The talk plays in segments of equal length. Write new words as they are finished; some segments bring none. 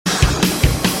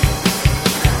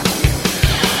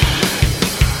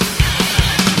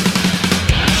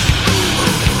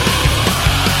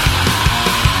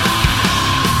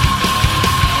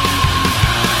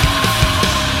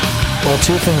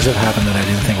two things have happened that I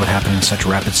didn't think would happen in such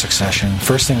rapid succession.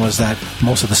 First thing was that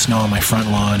most of the snow on my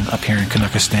front lawn up here in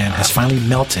Canuckistan has finally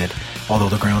melted, although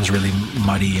the ground's really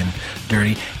muddy and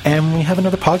dirty. And we have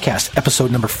another podcast, episode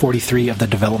number 43 of the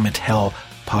Development Hell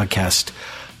podcast.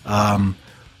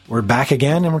 We're back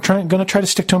again, and we're going to try to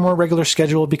stick to a more regular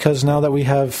schedule, because now that we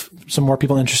have some more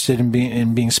people interested in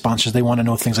being sponsors, they want to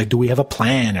know things like, do we have a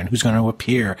plan and who's going to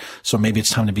appear? So maybe it's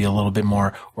time to be a little bit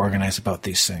more organized about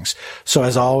these things. So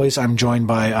as always, I'm joined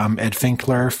by Ed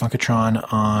Finkler, Funkatron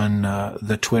on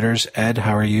the Twitters. Ed,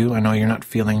 how are you? I know you're not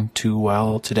feeling too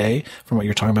well today from what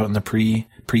you're talking about in the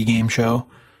pre-game show.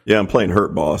 Yeah, I'm playing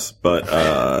Hurt Boss,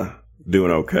 but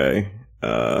doing okay.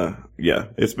 Yeah,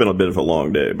 it's been a bit of a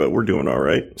long day, but we're doing all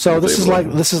right. So this is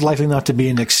likely not to be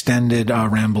an extended,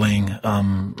 rambling,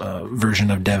 version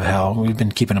of Dev Hell. We've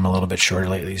been keeping them a little bit shorter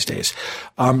lately these days.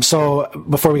 So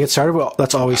before we get started,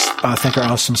 let's always, thank our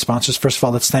awesome sponsors. First of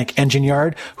all, let's thank Engine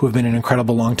Yard, who have been an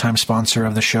incredible long-time sponsor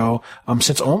of the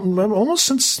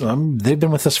since they've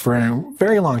been with us for a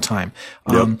very long time.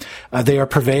 They are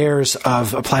purveyors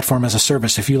of a platform as a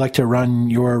service. If you like to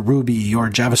run your Ruby, your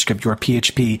JavaScript, your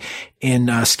PHP in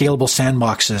scalable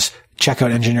sandboxes, check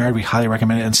out Engine Yard. We highly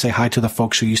recommend it, and say hi to the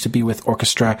folks who used to be with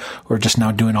Orchestra, who are just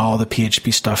now doing all the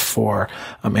PHP stuff for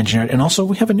Engine Yard. And also,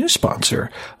 we have a new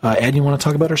sponsor. Ed, you want to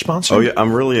talk about our sponsor? Oh, yeah.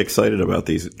 I'm really excited about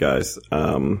these guys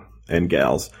and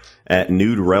gals at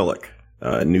Nude Relic.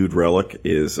 Nude Relic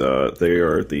is they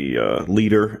are the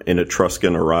leader in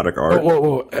Etruscan erotic art.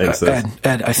 Whoa.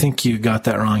 Ed, I think you got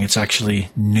that wrong. It's actually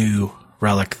New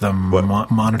Relic, the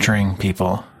monitoring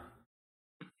people.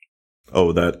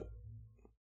 Oh,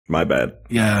 my bad.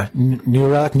 Yeah,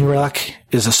 New Relic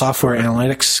is a software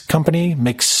analytics company,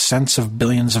 makes sense of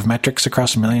billions of metrics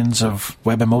across millions of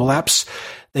web and mobile apps.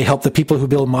 They help the people who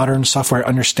build modern software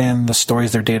understand the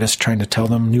stories their data is trying to tell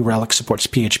them. New Relic supports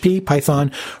PHP, Python,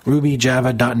 Ruby,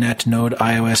 Java, .NET, Node,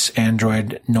 iOS,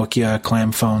 Android, Nokia,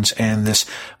 Clam phones, and this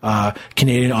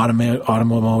Canadian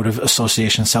Automotive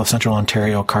Association South Central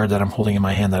Ontario card that I'm holding in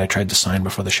my hand that I tried to sign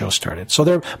before the show started. So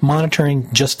they're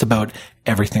monitoring just about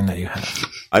everything that you have.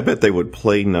 I bet they would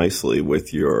play nicely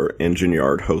with your Engine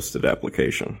Yard hosted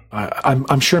application.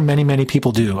 I'm sure many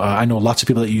people do. I know lots of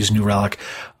people that use New Relic.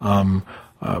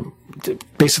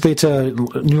 Basically,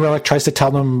 New Relic tries to tell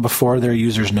them before their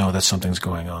users know that something's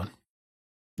going on.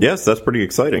 Yes, that's pretty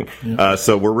exciting. Yeah.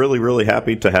 So we're really, really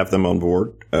happy to have them on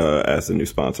board as a new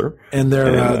sponsor. And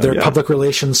their public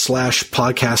relations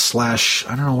 /podcast/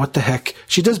 I don't know what the heck.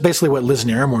 She does basically what Liz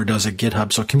Naramore does at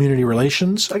GitHub. So community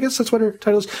relations, I guess that's what her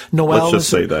title is. Noelle. Let's just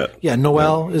say that. Yeah,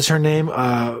 Noelle is her name.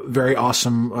 Very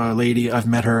awesome lady. I've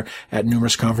met her at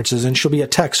numerous conferences, and she'll be at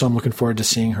Tech, so I'm looking forward to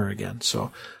seeing her again.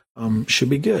 So should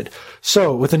be good.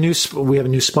 So we have a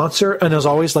new sponsor, and as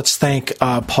always, let's thank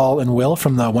Paul and Will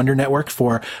from the Wonder Network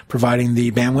for providing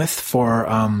the bandwidth for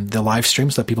the live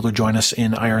streams that people who join us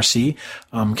in IRC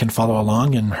can follow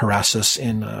along and harass us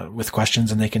with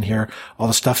questions, and they can hear all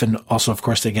the stuff. And also, of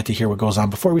course, they get to hear what goes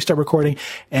on before we start recording,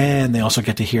 and they also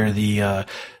get to hear the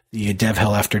Dev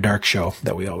Hell After Dark show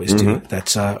that we always do.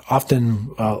 That's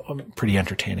often pretty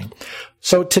entertaining.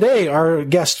 So today, our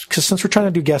guest, because since we're trying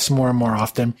to do guests more and more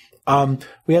often,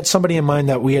 we had somebody in mind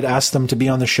that we had asked them to be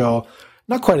on the show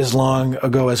not quite as long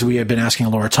ago as we had been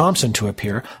asking Laura Thompson to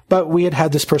appear, but we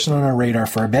had this person on our radar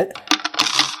for a bit.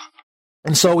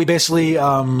 And so we basically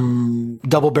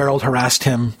double-barreled harassed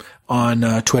him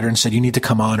on Twitter and said, you need to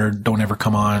come on or don't ever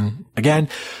come on again.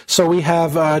 So we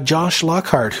have Josh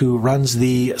Lockhart, who runs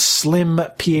the Slim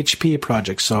PHP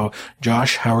project. So,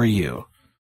 Josh, how are you?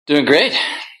 Doing great.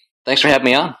 Thanks for having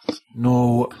me on.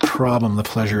 No problem. The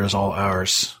pleasure is all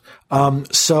ours.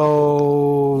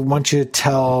 So why don't you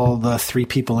tell the three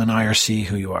people in IRC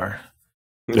who you are?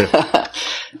 My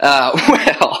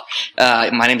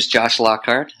name is Josh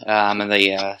Lockhart. I'm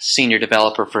the senior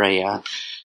developer for a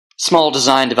small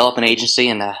design development agency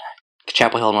in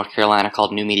Chapel Hill, North Carolina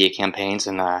called New Media Campaigns,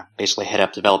 and basically head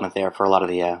up development there for a lot of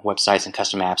the websites and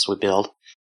custom apps we build.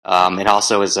 It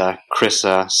also, as Chris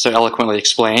so eloquently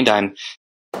explained, I'm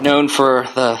known for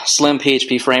the Slim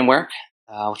PHP framework,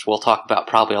 which we'll talk about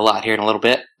probably a lot here in a little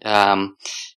bit.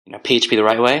 PHP the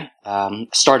right way.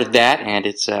 Started that, and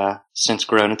it's since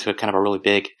grown into a kind of a really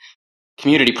big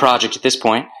community project at this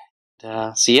point.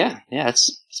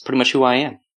 It's pretty much who I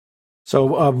am.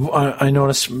 So I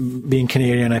notice being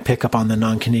Canadian, I pick up on the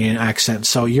non-Canadian accent.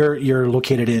 So you're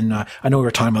located in. I know we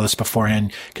were talking about this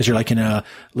beforehand because you're like in a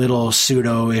little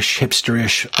pseudo-ish,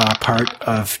 hipster-ish part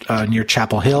of near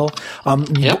Chapel Hill.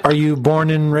 Yep. Are you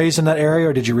born and raised in that area,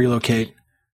 or did you relocate?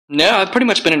 No, I've pretty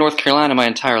much been in North Carolina my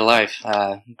entire life.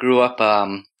 Grew up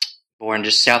born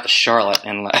just south of Charlotte,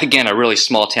 and again a really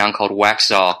small town called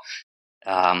Waxhaw.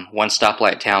 One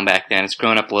stoplight town back then. It's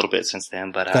grown up a little bit since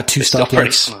then, but got 2 it's still pretty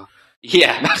stoplights. small.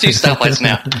 Yeah, 2 stoplights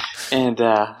now. And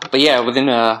but yeah, within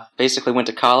basically went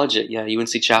to college at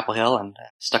UNC Chapel Hill and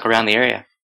stuck around the area.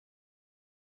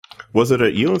 Was it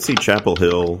at UNC Chapel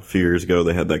Hill a few years ago?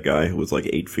 They had that guy who was like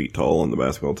 8 feet tall on the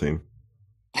basketball team.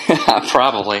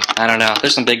 Probably. I don't know.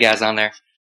 There's some big guys on there.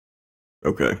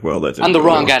 Okay, well, that's. I'm the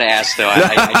wrong guy to ask, though.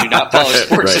 I do not follow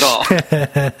sports at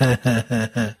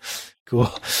all. Cool.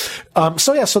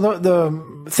 So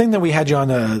the thing that we had you on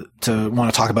to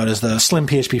want to talk about is the Slim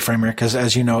PHP framework, because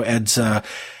as you know,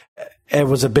 Ed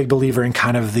was a big believer in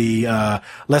kind of the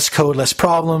less code, less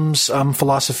problems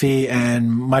philosophy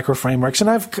and micro frameworks. And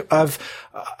I've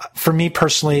for me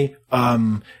personally,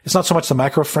 it's not so much the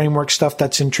micro framework stuff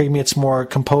that's intrigued me. It's more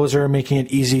Composer, making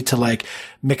it easy to like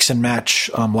mix and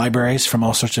match libraries from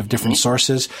all sorts of different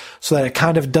sources, so that it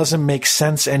kind of doesn't make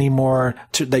sense anymore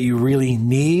that you really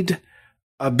need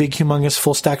a big, humongous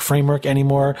full stack framework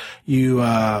anymore.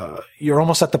 You're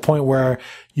almost at the point where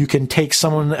you can take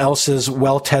someone else's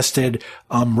well-tested,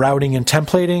 routing and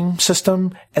templating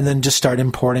system and then just start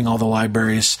importing all the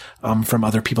libraries, from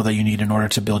other people that you need in order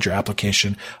to build your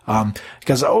application.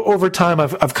 Because over time,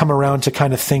 I've come around to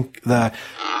kind of think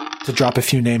to drop a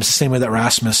few names, the same way that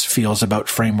Rasmus feels about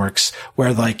frameworks,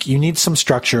 where like you need some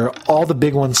structure. All the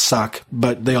big ones suck,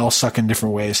 but they all suck in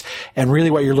different ways. And really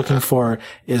what you're looking for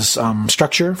is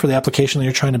structure for the application that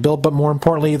you're trying to build, but more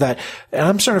importantly and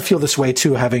I'm starting to feel this way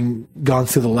too, having gone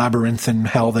through the labyrinthine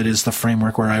hell that is the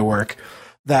framework where I work,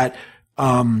 that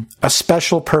a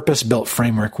special purpose built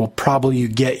framework will probably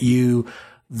get you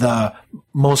the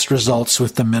most results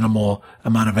with the minimal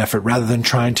amount of effort, rather than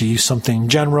trying to use something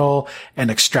general and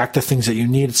extract the things that you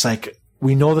need. It's like,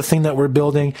 we know the thing that we're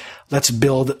building. Let's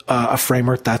build a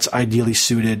framework that's ideally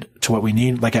suited to what we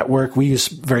need. Like at work, we use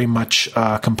very much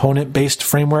component-based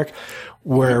framework,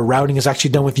 where routing is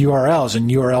actually done with URLs, and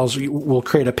URLs will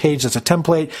create a page that's a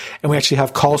template, and we actually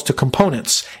have calls to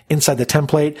components inside the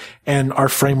template, and our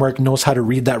framework knows how to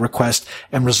read that request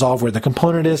and resolve where the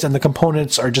component is, and the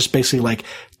components are just basically like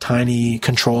tiny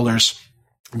controllers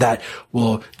that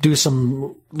will do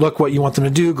look what you want them to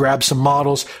do, grab some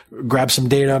models, grab some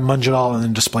data, munge it all, and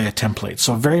then display a template.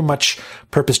 So very much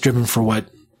purpose-driven for what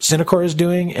Cinecore is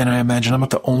doing, and I imagine I'm not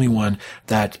the only one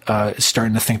that is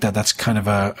starting to think that that's kind of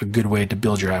a good way to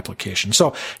build your application.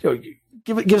 So,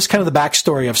 give us kind of the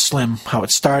backstory of Slim, how it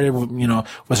started.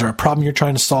 Was there a problem you're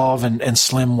trying to solve, and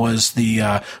Slim was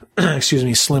the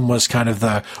Slim was kind of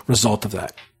the result of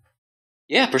that.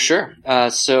 Yeah, for sure.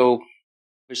 So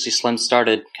obviously Slim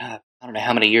started, I don't know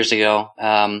how many years ago,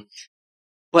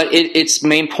 but its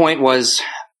main point was,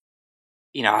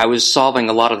 I was solving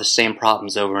a lot of the same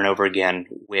problems over and over again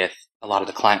with a lot of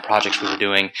the client projects we were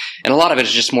doing. And a lot of it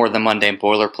is just more the mundane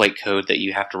boilerplate code that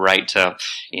you have to write to,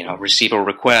 receive a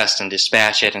request and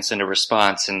dispatch it and send a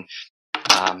response. And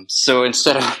so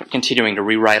instead of continuing to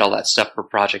rewrite all that stuff per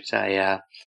project, I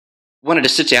wanted to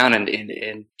sit down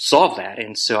and solve that.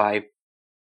 And so I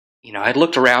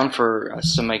looked around for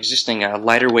some existing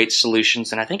lighter weight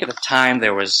solutions. And I think at the time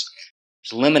there was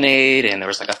Lemonade, and there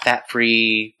was like a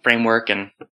fat-free framework,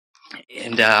 and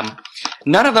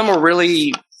none of them were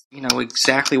really,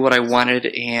 exactly what I wanted.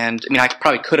 And I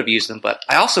probably could have used them, but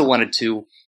I also wanted to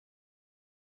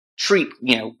treat,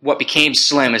 what became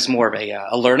Slim as more of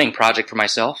a learning project for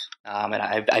myself. And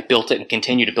I built it and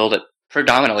continue to build it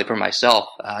predominantly for myself,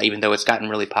 even though it's gotten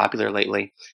really popular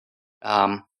lately.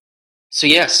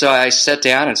 So I sat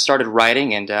down and started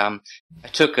writing, and I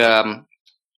took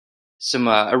some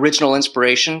original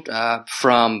inspiration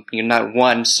from not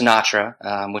one,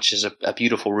 Sinatra, which is a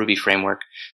beautiful Ruby framework,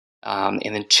 and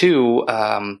then two,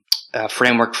 a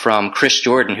framework from Chris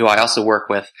Jordan, who I also work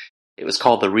with. It was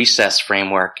called the Recess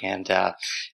framework, and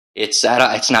it's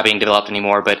not being developed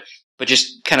anymore, but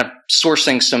just kind of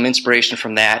sourcing some inspiration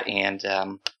from that, and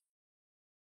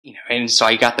and so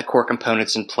I got the core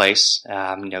components in place.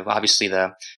 Obviously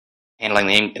the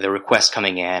handling the requests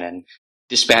coming in and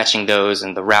dispatching those,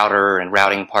 and the router and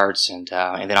routing parts, and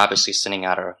then obviously sending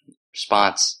out a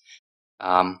response.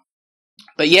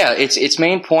 But yeah, its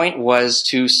main point was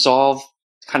to solve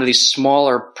kind of these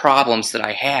smaller problems that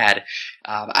I had.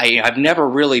 I've never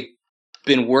really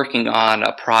been working on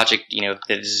a project,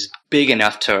 that is big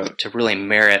enough to really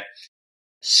merit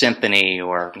Symfony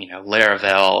or,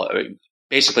 Laravel, or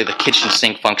basically the kitchen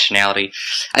sink functionality.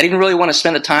 I didn't really want to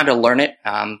spend the time to learn it,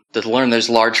 to learn those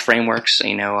large frameworks,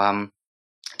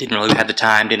 didn't really have the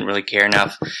time, didn't really care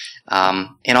enough.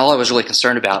 And all I was really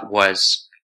concerned about was,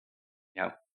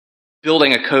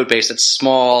 building a code base that's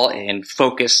small and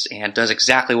focused and does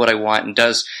exactly what I want and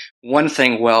does one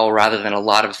thing well rather than a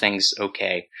lot of things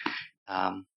okay.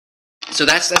 So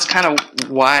that's kind of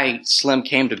why Slim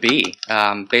came to be,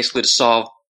 basically to solve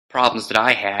problems that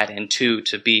I had, and to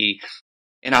be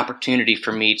an opportunity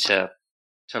for me to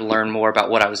learn more about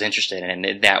what I was interested in.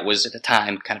 And that was at the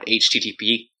time kind of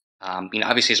HTTP.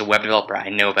 Obviously as a web developer, I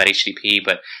know about HTTP,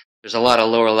 but there's a lot of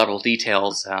lower level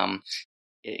details. And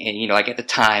like at the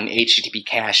time, HTTP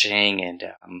caching and,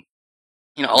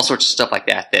 all sorts of stuff like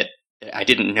that I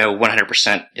didn't know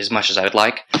 100% as much as I would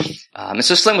like. And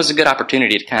so Slim was a good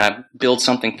opportunity to kind of build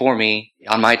something for me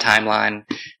on my timeline,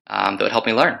 that would help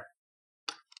me learn.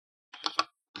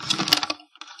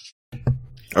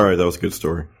 All right. That was a good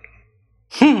story.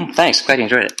 Thanks. Glad you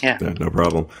enjoyed it. Yeah. No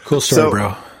problem. Cool story,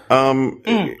 bro.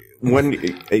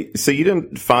 So you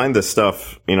didn't find the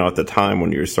stuff, at the time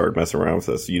when you started messing around with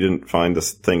this, you didn't find the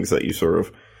things that you sort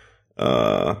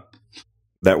of,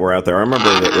 that were out there. I remember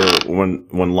that when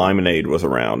Limonade was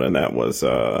around, and that was,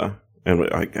 and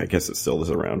I guess it still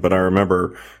is around, but I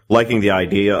remember liking the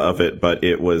idea of it, but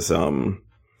it was,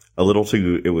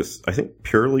 it was, I think,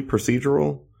 purely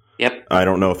procedural. Yep. I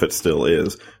don't know if it still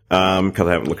is, because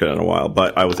I haven't looked at it in a while,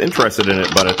 but I was interested in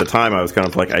it, but at the time I was kind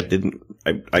of like,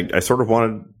 I sort of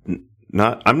wanted,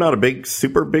 I'm not a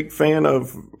super big fan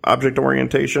of object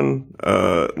orientation,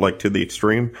 like to the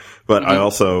extreme, but I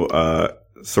also,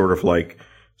 sort of like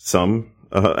some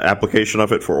application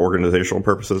of it for organizational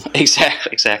purposes.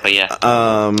 Exactly, yeah.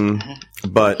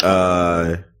 But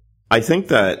I think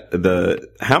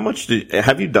that how much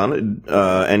have you done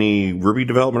any Ruby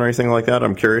development or anything like that?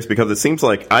 I'm curious, because it seems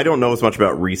like I don't know as much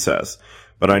about Recess,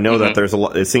 but I know that there's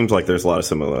it seems like there's a lot of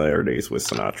similarities with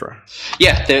Sinatra.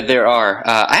 Yeah, there are.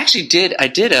 I did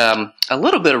a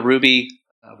little bit of Ruby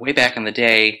way back in the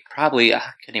day. Probably, I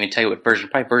couldn't even tell you what version.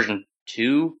 Probably version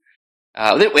 2.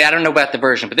 I don't know about the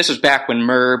version, but this was back when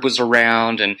Merb was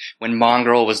around and when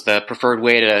Mongrel was the preferred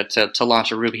way to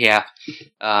launch a Ruby app.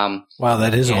 Wow,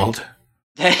 that is old.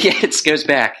 Yeah, it goes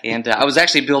back. And I was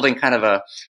actually building kind of a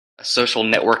social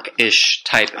network-ish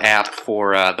type app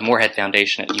for the Moorhead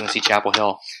Foundation at UNC Chapel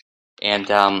Hill. And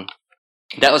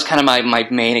that was kind of my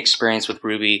main experience with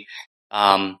Ruby.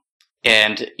 And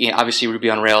obviously Ruby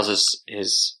on Rails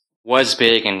was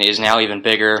big and is now even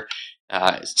bigger.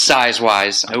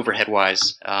 Size-wise,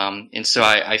 overhead-wise. And so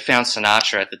I found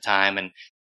Sinatra at the time and,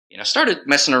 started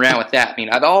messing around with that. I mean,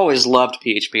 I've always loved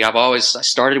PHP. I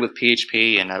started with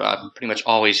PHP and I've pretty much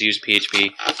always used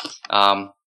PHP. And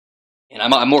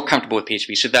I'm more comfortable with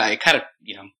PHP. So that I kind of,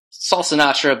 saw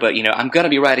Sinatra, but, I'm going to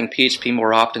be writing PHP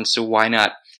more often. So why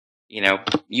not,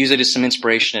 use it as some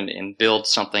inspiration and build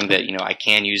something that, I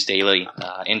can use daily,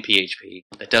 in PHP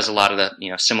that does a lot of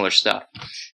the, similar stuff.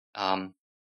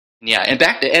 Yeah, and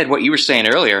back to Ed, what you were saying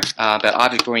earlier about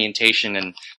object orientation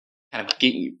and kind of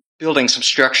building some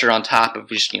structure on top of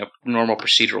just normal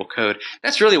procedural code.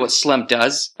 That's really what Slim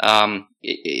does.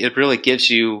 It really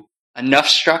gives you enough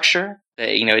structure that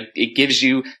it gives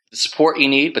you the support you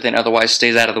need, but then otherwise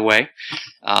stays out of the way.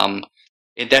 And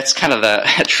that's kind of a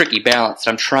tricky balance that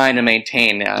I'm trying to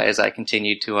maintain as I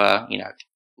continue to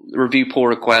review pull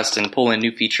requests and pull in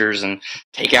new features and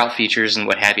take out features and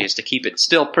what have you, is to keep it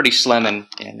still pretty slim and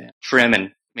trim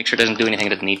and make sure it doesn't do anything it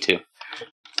doesn't need to.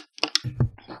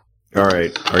 All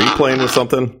right. Are you playing with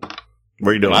something?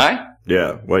 What are you doing? Am I?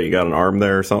 Yeah. What, you got an arm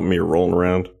there or something? You're rolling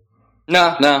around?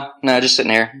 No, just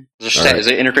sitting here. Is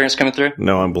there interference coming through?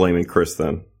 No, I'm blaming Chris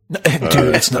then.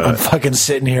 Dude, I'm fucking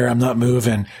sitting here. I'm not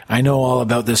moving. I know all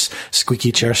about this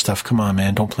squeaky chair stuff. Come on,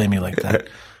 man. Don't play me like that.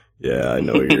 Yeah, I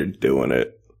know you're doing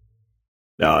it.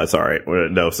 No, it's all right.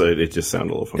 No, so it just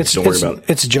sounded a little funny. Don't worry about it.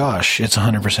 It's Josh. It's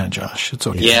 100% Josh. It's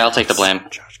okay. Yeah, I'll take the blame.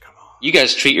 Josh, come on. You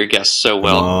guys treat your guests so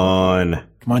well.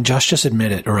 Come on, Josh, just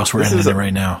admit it, or else we're ending it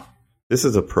right now. This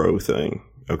is a pro thing,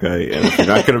 okay? And if you're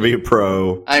not going to be a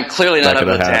pro... I'm clearly not up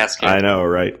to the task here. I know,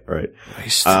 right.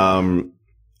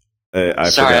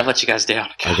 Sorry, I let you guys down.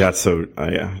 I got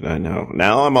I know.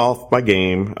 Now I'm off my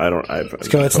game. Let's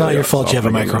go. It's not your fault you have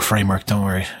a micro framework. Don't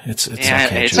worry. It's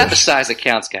okay. It's not the size that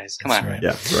counts, guys. Come on. Right.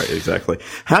 Yeah, right. Exactly.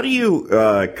 How do you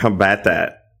combat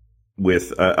that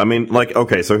with,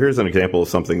 okay, so here's an example of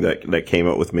something that came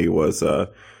up with me was,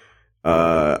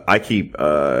 I keep,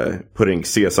 putting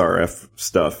CSRF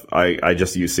stuff. I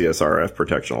just use CSRF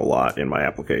protection a lot in my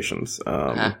applications.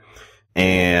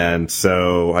 And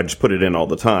so I just put it in all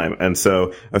the time. And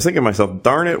so I was thinking to myself,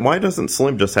 darn it, why doesn't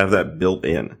Slim just have that built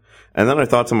in? And then I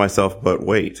thought to myself, but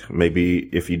wait, maybe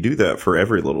if you do that for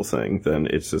every little thing, then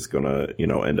it's just gonna,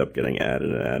 end up getting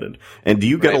added. And do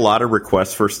you get a lot of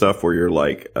requests for stuff where you're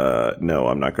like, no,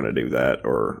 I'm not gonna do that,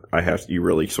 or you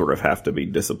really sort of have to be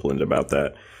disciplined about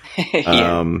that?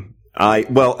 Yeah.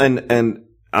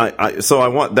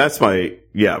 That's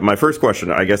my first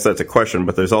question, I guess that's a question,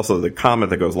 but there's also the comment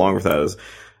that goes along with that is,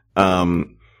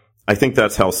 I think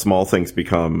that's how small things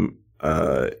become,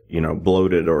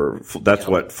 bloated, or that's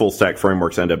what full stack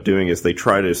frameworks end up doing, is they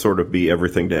try to sort of be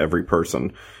everything to every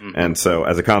person. Mm-hmm. And so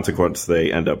as a consequence,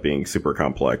 they end up being super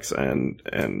complex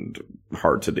and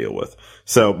hard to deal with.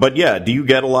 So, but yeah, do you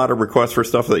get a lot of requests for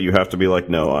stuff that you have to be like,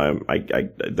 no,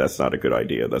 that's not a good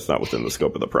idea. That's not within the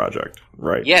scope of the project.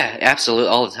 Right. Yeah, absolutely.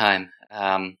 All the time.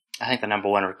 I think the number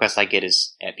one request I get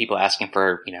is people asking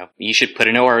for, you should put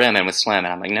an ORM in with Slim.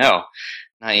 And I'm like, no.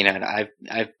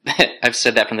 I've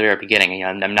said that from the very beginning.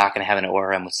 I'm not going to have an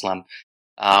ORM with Slim.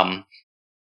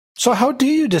 So how do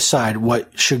you decide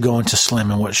what should go into Slim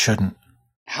and what shouldn't?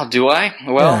 How do I?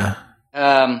 Well,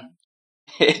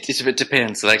 it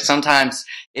depends. Like sometimes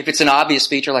if it's an obvious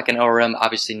feature like an ORM,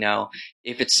 obviously no.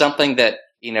 If it's something that,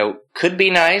 could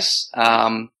be nice,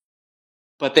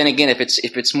 but then again, if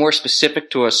it's more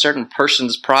specific to a certain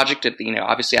person's project,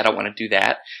 obviously I don't want to do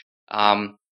that.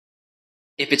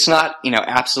 If it's not,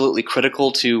 absolutely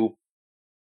critical to,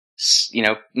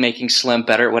 making Slim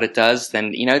better at what it does,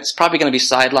 then, it's probably going to be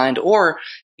sidelined. Or,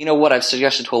 what I've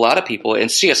suggested to a lot of people,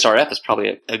 and CSRF is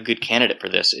probably a good candidate for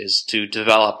this, is to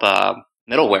develop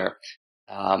middleware.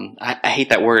 I hate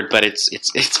that word, but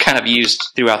it's kind of used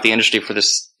throughout the industry for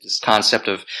this concept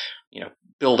of,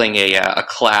 building a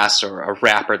class or a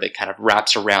wrapper that kind of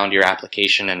wraps around your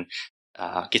application and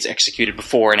gets executed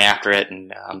before and after it,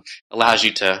 and allows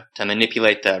you to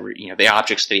manipulate the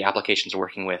objects that the application's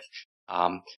working with.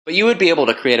 But you would be able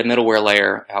to create a middleware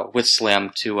layer with Slim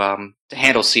to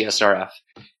handle CSRF.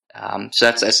 So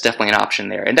that's definitely an option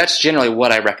there, and that's generally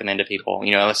what I recommend to people.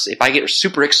 If I get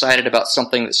super excited about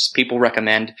something that people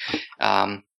recommend,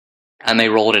 I may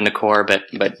roll it into core,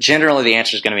 but generally the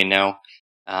answer is going to be no.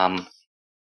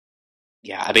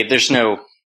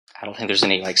 I don't think there's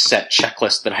any set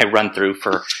checklist that I run through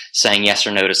for saying yes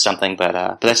or no to something,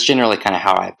 but that's generally kind of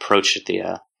how I approach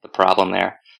the problem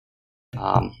there.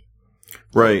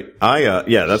 Right.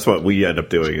 That's what we end up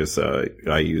doing is,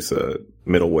 I use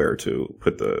middleware to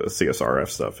put the CSRF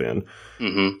stuff in.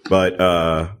 Mm-hmm.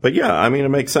 But yeah, I mean, it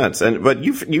makes sense. But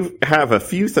you have a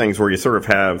few things where you sort of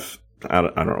have, I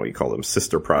don't know what you call them,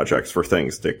 sister projects for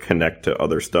things to connect to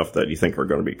other stuff that you think are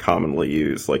going to be commonly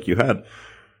used. Like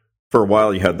for a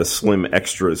while, you had the Slim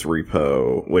Extras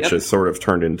repo, which has sort of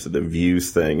turned into the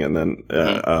views thing, and then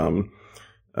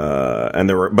and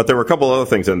there were a couple other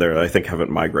things in there that I think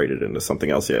haven't migrated into something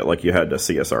else yet. Like you had the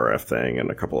CSRF thing and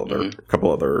a couple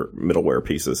other middleware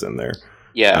pieces in there.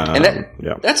 Yeah, and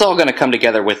that's all going to come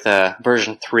together with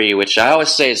version 3, which I always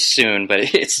say is soon, but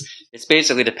it's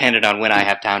basically dependent on when I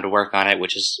have time to work on it,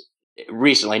 which is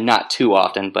recently, not too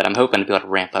often, but I'm hoping to be able to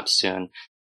ramp up soon.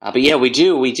 But yeah, we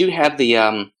do have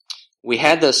the we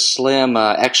had the Slim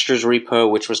Extras repo,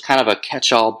 which was kind of a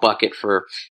catch-all bucket for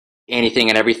anything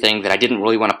and everything that I didn't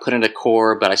really want to put into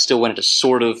core, but I still wanted to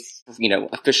sort of,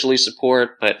 officially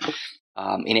support. But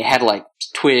and it had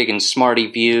Twig and Smarty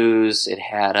views. It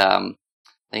had I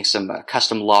think some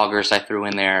custom loggers I threw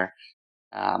in there,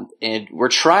 and we're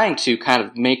trying to kind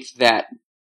of make that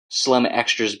Slim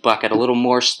Extras bucket a little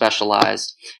more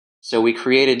specialized. So we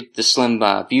created the Slim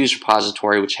Views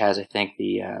repository, which has, I think,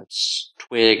 the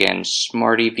Twig and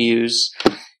Smarty views.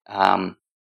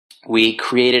 We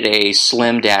created a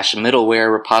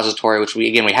Slim-middleware repository, which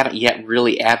we haven't yet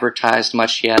really advertised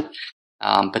much yet.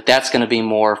 But that's going to be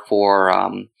more for,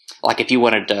 if you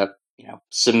wanted to,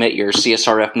 submit your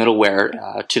CSRF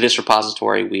middleware, to this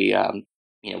repository, we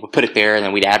put it there and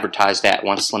then we'd advertise that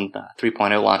once Slim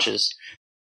 3.0 launches.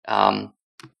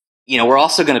 We're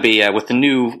also going to be, with the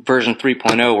new version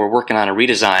 3.0, we're working on a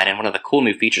redesign, and one of the cool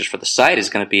new features for the site is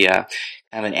going to be kind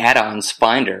of an add-ons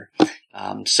finder.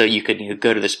 So you could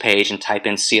go to this page and type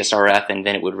in CSRF, and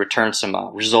then it would return some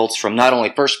results from not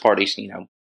only first parties,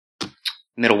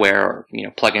 middleware or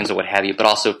plugins or what have you, but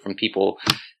also from people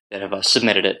that have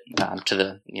submitted it to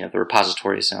the the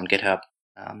repositories on GitHub.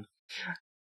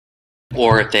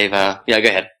 Or if they've go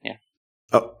ahead. Yeah.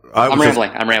 I'm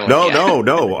rambling.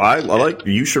 No. I like,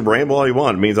 you should ramble all you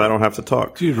want. It means I don't have to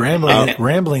talk. Dude,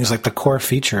 rambling is like the core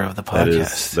feature of the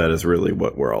podcast. That is really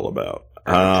what we're all about.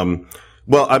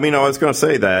 Well, I mean, I was going to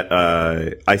say that,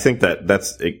 I think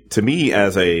that's, to me,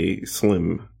 as a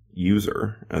Slim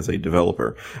user, as a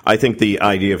developer, I think the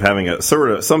idea of having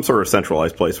some sort of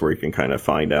centralized place where you can kind of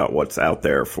find out what's out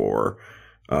there for,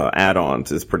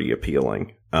 add-ons is pretty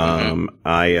appealing.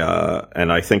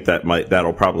 I think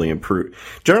that'll probably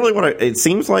improve. Generally, it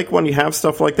seems like when you have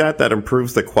stuff like that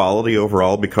improves the quality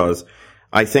overall, because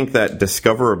I think that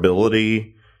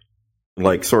discoverability,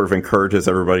 like sort of encourages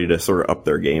everybody to sort of up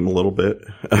their game a little bit.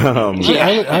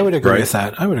 I would agree right? with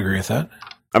that. I would agree with that.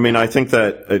 I mean, I think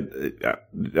that,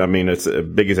 I mean, it's a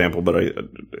big example, but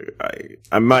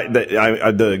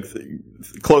the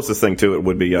closest thing to it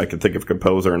would be I could think of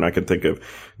Composer, and I could think of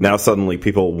now suddenly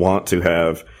people want to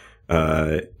have,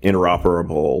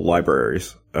 interoperable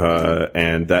libraries,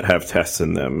 and that have tests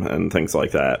in them and things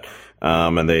like that.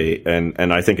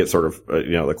 And I think it sort of,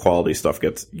 the quality stuff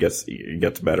gets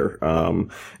better.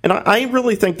 And I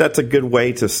really think that's a good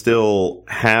way to still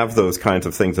have those kinds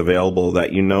of things available,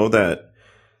 that that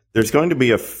there's going to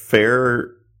be a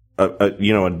fair,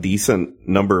 a decent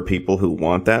number of people who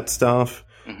want that stuff,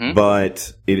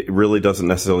 but it really doesn't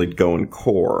necessarily go in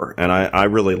core. And I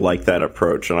really like that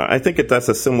approach. And I think that's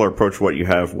a similar approach to what you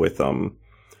have with,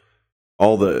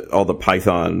 all the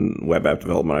Python web app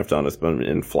development I've done has been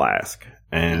in Flask.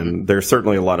 And there's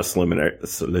certainly a lot of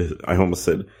I almost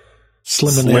said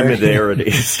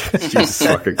similarities. Jesus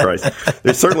fucking Christ.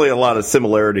 There's certainly a lot of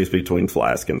similarities between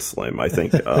Flask and Slim. I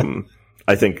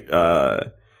think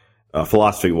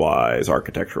philosophy-wise,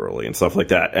 architecturally, and stuff like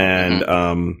that.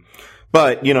 And,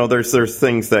 but, there's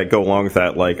things that go along with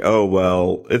that, like, oh,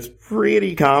 well, it's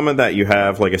pretty common that you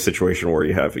have, like, a situation where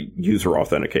you have user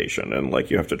authentication, and, like,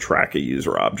 you have to track a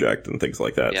user object and things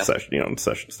like that,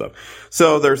 session stuff.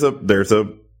 So there's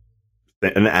an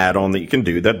add-on that you can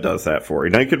do that does that for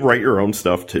you. Now, you could write your own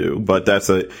stuff, too, but that's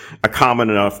a common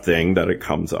enough thing that it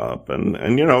comes up, and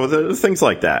there's things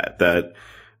like that,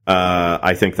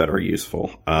 I think that are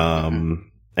useful.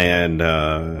 And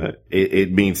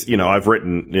it means, I've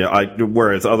written,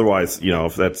 whereas otherwise,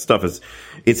 if that stuff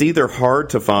it's either hard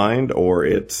to find, or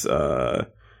it's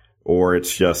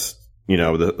just,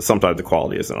 sometimes the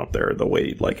quality isn't up there the way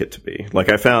you'd like it to be. Like,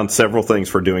 I found several things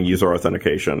for doing user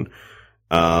authentication.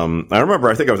 I remember,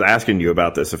 I think I was asking you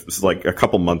about this. It was like a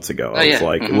couple months ago. I was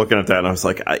looking at that, and I was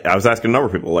like, I was asking a number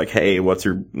of people, like, hey, what's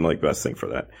your, best thing for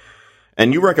that?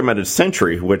 And you recommended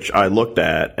Sentry, which I looked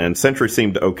at, and Sentry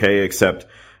seemed okay, except,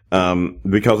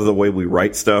 because of the way we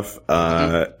write stuff,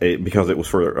 because it was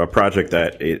for a project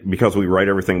because we write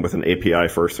everything with an API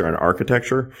first or an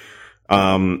architecture,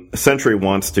 Sentry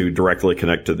wants to directly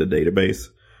connect to the database.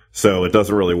 So it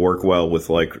doesn't really work well with,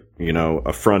 like,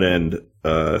 a front end,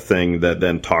 thing that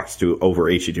then talks to over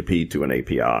HTTP to an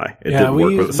API. It didn't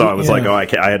work with it. So I was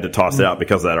like, I had to toss it out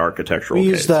because of that architectural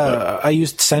case. I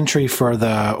used Sentry for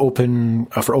the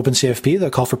OpenCFP, the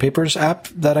Call for Papers app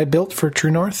that I built for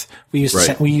True North. We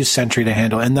use Sentry to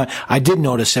handle, and I did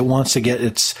notice it wants to get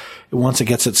its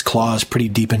claws pretty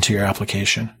deep into your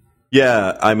application.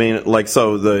 Yeah, I mean, like,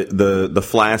 so the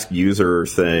Flask user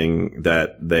thing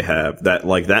that they have,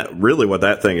 that really what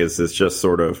that thing is just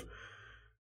sort of,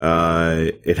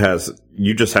 it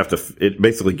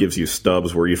basically gives you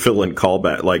stubs where you fill in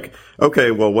callback, like,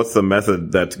 okay, well, what's the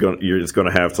method it's going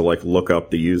to have to, like, look up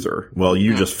the user? Well,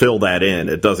 you just fill that in.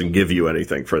 It doesn't give you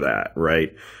anything for that,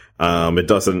 right? It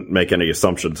doesn't make any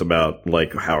assumptions about,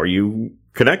 like, how are you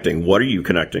connecting? What are you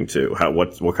connecting to?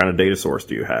 What kind of data source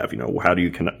do you have? How do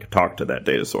you talk to that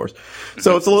data source?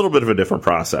 So it's a little bit of a different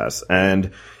process.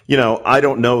 And, I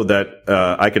don't know that,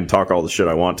 I can talk all the shit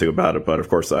I want to about it, but of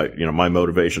course my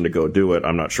motivation to go do it,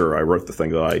 I'm not sure I wrote the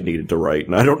thing that I needed to write.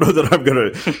 And I don't know that I'm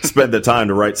going to spend the time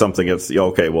to write something that's,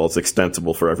 okay, well, it's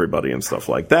extensible for everybody and stuff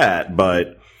like that.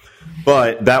 But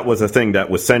that was a thing that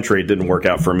with Sentry didn't work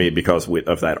out for me because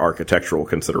of that architectural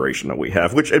consideration that we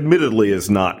have, which admittedly is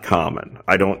not common.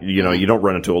 You don't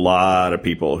run into a lot of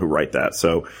people who write that.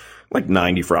 So, like,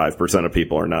 95% of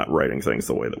people are not writing things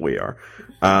the way that we are.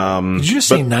 Did you just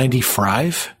say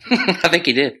 95? I think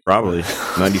he did. Probably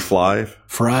 95.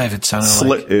 Five. It sounded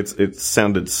like it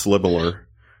sounded similar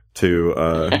to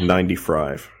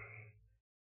 95.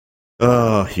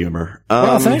 Oh, humor.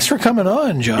 Well, thanks for coming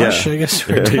on, Josh. Yeah. I guess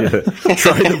we're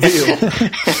try the veal.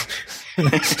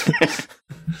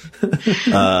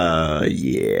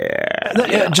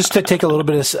 Yeah. Just to take a little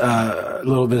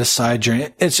bit of side journey.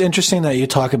 It's interesting that you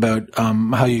talk about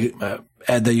how you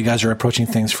Ed, that you guys are approaching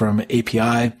things from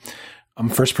API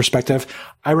first perspective.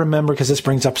 I remember, because this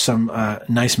brings up some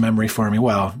nice memory for me.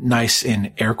 Well, nice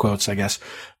in air quotes, I guess.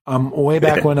 Way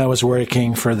back when I was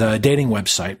working for the dating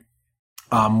website.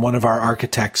 One of our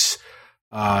architects,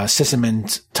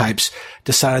 sysadmin types,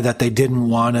 decided that they didn't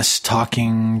want us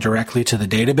talking directly to the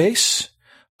database,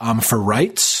 for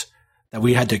writes, that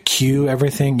we had to queue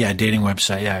everything. Yeah, dating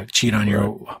website. Yeah, cheat on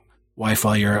your wife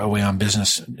while you're away on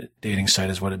business. Dating site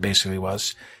is what it basically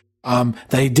was.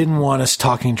 They didn't want us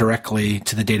talking directly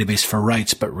to the database for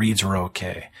writes, but reads were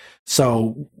okay.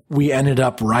 So we ended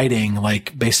up writing,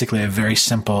 like, basically a very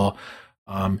simple,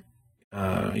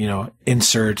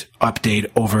 insert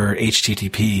update over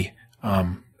HTTP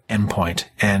endpoint.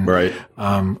 And Right.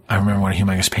 I remember what a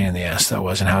humongous pain in the ass that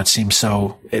was, and how it seems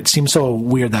so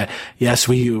weird that yes,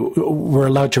 we're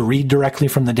allowed to read directly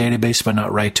from the database, but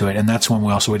not write to it. And that's when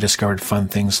we discovered fun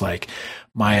things like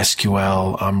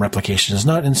MySQL replication is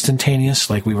not instantaneous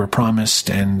like we were promised.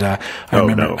 And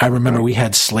I remember we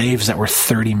had slaves that were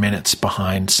 30 minutes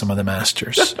behind some of the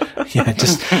masters. Yeah,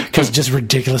 just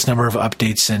ridiculous number of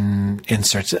updates and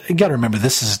inserts. You got to remember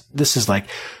this is like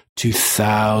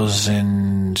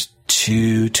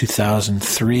 2002,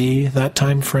 2003, that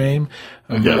time frame.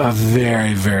 A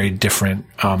very, very different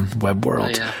web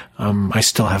world. Oh, yeah. I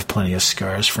still have plenty of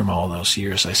scars from all those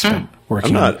years I spent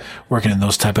working in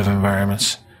those type of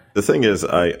environments. The thing is,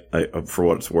 I for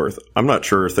what it's worth, I'm not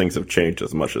sure things have changed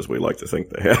as much as we like to think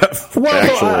they have.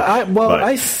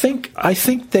 I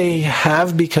think they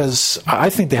have because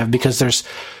there's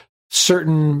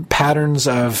certain patterns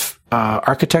of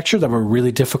architecture that were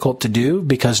really difficult to do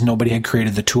because nobody had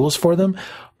created the tools for them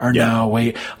now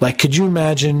could you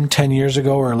imagine 10 years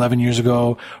ago or 11 years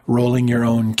ago rolling your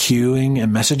own queuing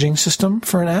and messaging system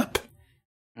for an app?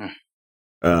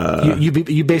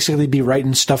 You basically be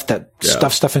writing stuff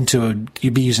into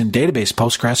you'd be using database,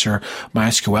 Postgres or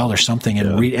MySQL or something,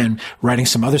 and writing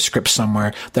some other script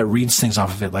somewhere that reads things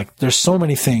off of it. Like there's so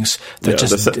many things that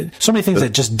that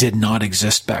just did not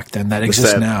exist back then that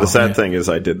exist now. The sad thing is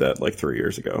I did that like 3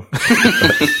 years ago.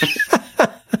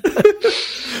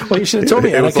 Well, you should have told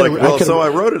me. It was so I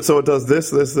wrote it so it does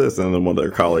this, and then one of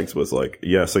their colleagues was like,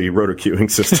 "Yeah, so you wrote a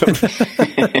queuing system."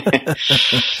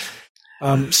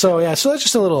 So that's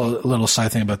just a little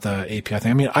side thing about the API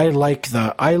thing. I mean, I like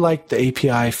the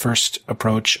API first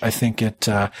approach. I think it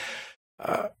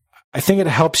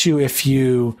helps you if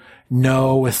you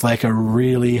know with like a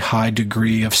really high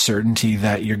degree of certainty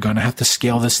that you're going to have to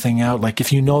scale this thing out. Like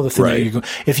if you know the thing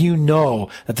if you know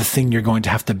that the thing you're going to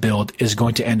have to build is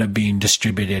going to end up being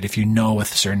distributed, if you know with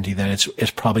certainty, then it's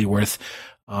probably worth,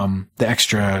 the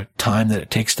extra time that it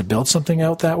takes to build something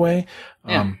out that way.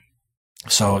 Yeah.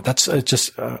 So that's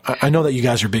just, I know that you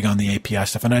guys are big on the API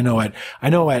stuff, and I know at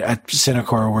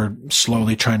Synacor we're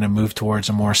slowly trying to move towards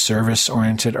a more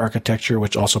service-oriented architecture,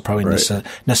 which also probably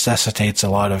necessitates a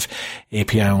lot of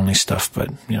API-only stuff.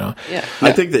 But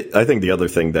I think the other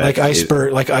thing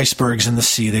that icebergs in the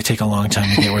sea, they take a long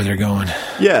time to get where they're going.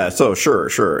 Yeah, so sure.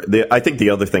 I think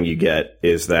the other thing you get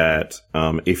is that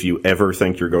if you ever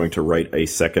think you're going to write a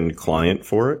second client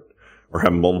for it, or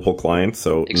have multiple clients,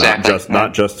 so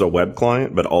not just a web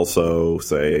client, but also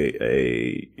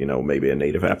say maybe a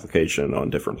native application on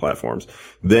different platforms,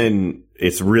 then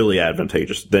it's really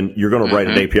advantageous. Then you're going to write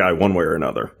an API one way or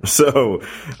another. So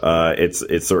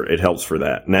it helps for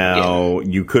that. Now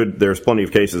there's plenty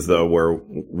of cases though where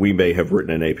we may have written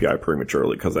an API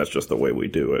prematurely because that's just the way we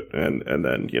do it, and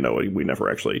then we never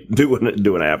actually do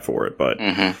an app for it. But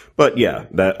yeah,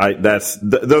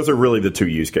 those are really the two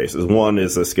use cases. One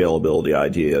is the scalability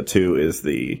idea. Two is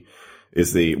the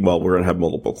we're going to have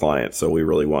multiple clients, so we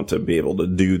really want to be able to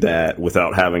do that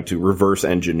without having to reverse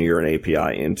engineer an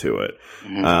API into it.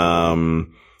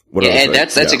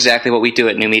 That's exactly what we do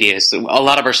at New Media. Is a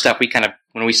lot of our stuff,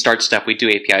 when we start stuff, we do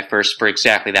API first for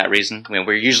exactly that reason. I mean,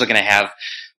 we're usually going to have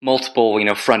multiple,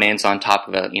 front ends on top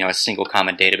of a single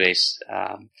common database.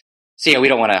 So we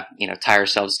don't want to, tie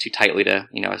ourselves too tightly to,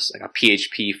 it's like a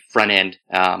PHP front end,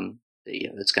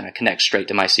 that's going to connect straight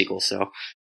to MySQL. So,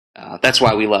 that's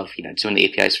why we love, doing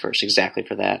the APIs first, exactly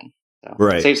for that. So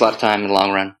it saves a lot of time in the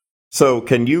long run. So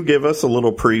can you give us a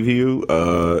little preview,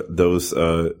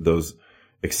 those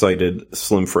excited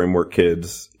Slim Framework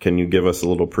kids, can you give us a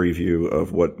little preview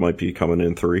of what might be coming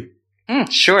in 3?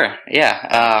 Sure.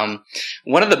 Yeah.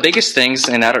 One of the biggest things,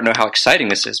 and I don't know how exciting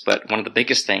this is, but one of the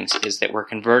biggest things is that we're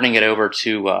converting it over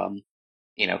to,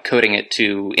 coding it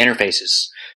to interfaces.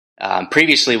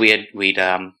 Previously we'd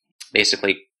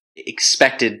basically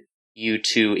expected you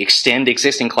to extend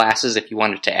existing classes if you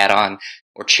wanted to add on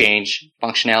or change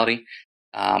functionality.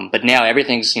 But now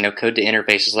everything's, code to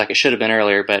interfaces like it should have been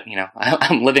earlier, but,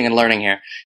 I'm living and learning here.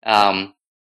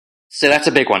 So that's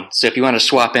a big one. So if you want to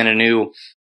swap in a new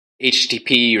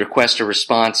HTTP request or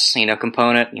response,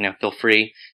 component, feel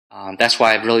free. That's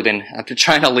why I've been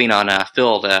trying to lean on,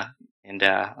 Phil and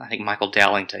I think Michael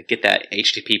Dowling to get that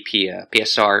HTTP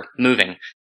PSR moving.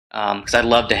 Because I'd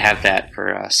love to have that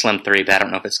for Slim 3, but I don't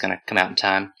know if it's going to come out in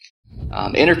time.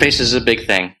 Interfaces is a big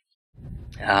thing.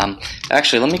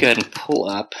 Actually, let me go ahead and pull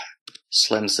up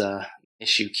Slim's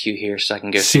issue queue here so I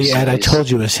can go through. See, Ed, I told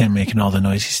you it was him making all the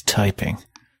noise. He's typing.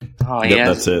 Oh, yeah.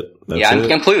 That's it. I'm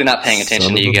completely not paying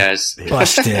attention to you guys.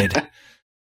 Busted.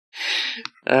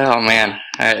 Oh, man.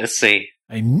 All right, let's see.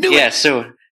 I knew it. Yeah,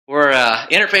 so we're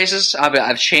interfaces.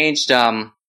 I've changed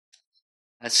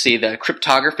let's see, the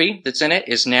cryptography that's in it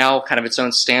is now kind of its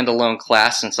own standalone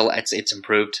class, and so it's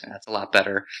improved. That's a lot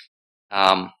better.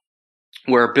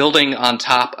 We're building on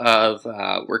top of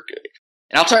I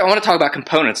want to talk about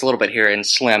components a little bit here in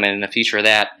Slim and in the future of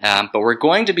that. But we're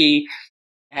going to be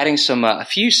adding a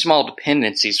few small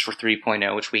dependencies for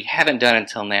 3.0, which we haven't done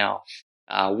until now.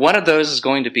 One of those is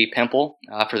going to be Pimple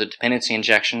for the dependency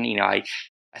injection. I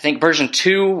think version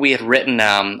 2 we had written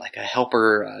like a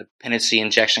helper dependency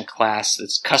injection class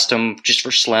that's custom just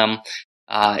for Slim.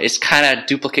 It's kind of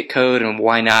duplicate code, and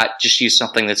why not just use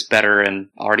something that's better and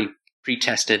already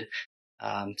pre-tested.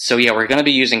 So we're going to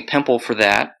be using Pimple for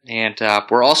that, and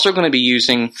we're also going to be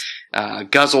using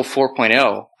Guzzle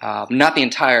 4.0, not the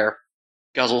entire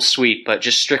Guzzle suite, but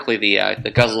just strictly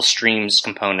the Guzzle Streams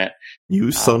component.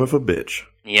 You son of a bitch.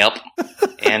 Yep.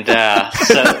 And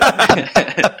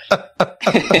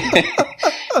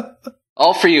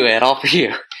all for you, Ed. All for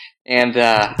you. And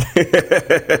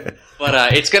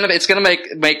but it's gonna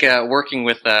make working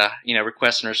with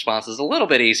request and responses a little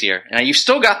bit easier. And you've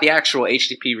still got the actual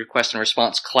HTTP request and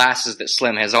response classes that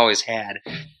Slim has always had,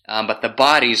 but the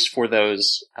bodies for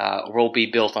those will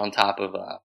be built on top of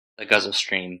the Guzzle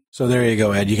stream. So there you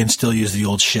go, Ed. You can still use the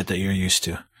old shit that you're used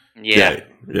to. Yeah.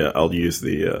 I'll use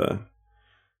the.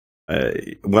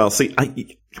 I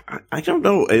don't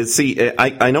know.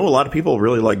 I know a lot of people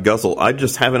really like Guzzle. I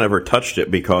just haven't ever touched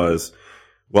it because,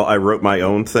 I wrote my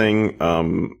own thing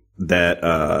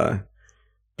that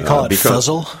you call it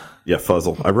Fuzzle? Yeah,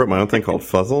 Fuzzle. I wrote my own thing called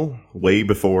Fuzzle way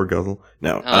before Guzzle.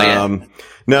 No,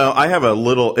 no, I have a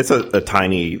little. It's a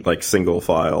tiny single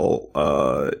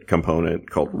file component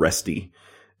called Resty,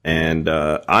 and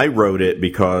I wrote it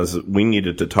because we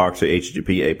needed to talk to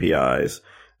HTTP APIs.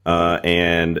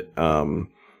 And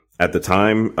at the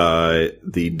time,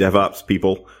 the DevOps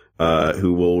people,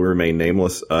 who will remain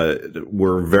nameless,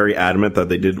 were very adamant that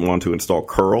they didn't want to install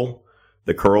curl,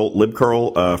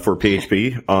 libcurl, for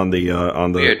PHP on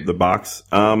the box.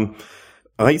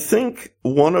 I think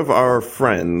one of our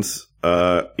friends,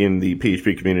 in the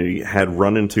PHP community had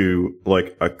run into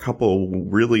a couple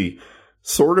really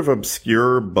sort of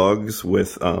obscure bugs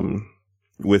with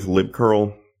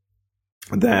libcurl.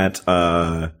 That,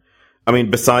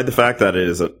 beside the fact that it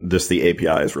is just the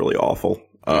API is really awful,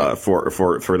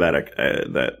 for that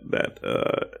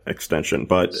extension.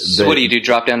 But so what do you do?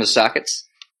 Drop down the sockets?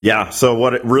 Yeah. So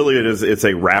what it really is, it's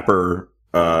a wrapper,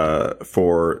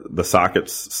 for the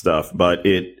sockets stuff, but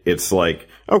it's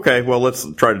okay, well, let's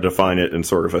try to define it in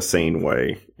sort of a sane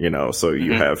way, so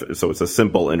you have, so it's a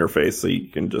simple interface, so you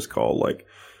can just call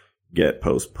get,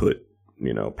 post, put,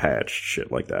 patch,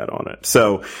 shit like that on it.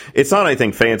 So it's not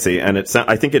anything fancy, and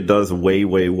I think it does way,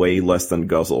 way, way less than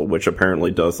Guzzle, which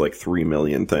apparently does 3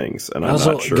 million things, and I'm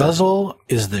not sure. Guzzle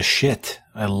is the shit.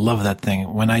 I love that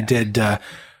thing. When I did,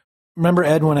 remember,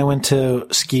 Ed, when I went to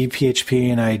Ski PHP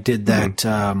and I did that,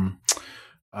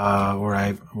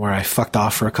 where I fucked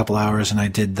off for a couple hours and I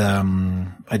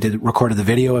recorded the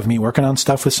video of me working on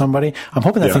stuff with somebody. I'm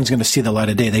hoping that thing's going to see the light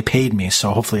of day. They paid me,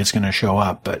 so hopefully it's going to show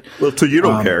up, but. Well, so you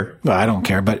don't care. Well, I don't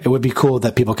care, but it would be cool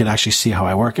that people could actually see how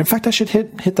I work. In fact, I should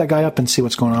hit that guy up and see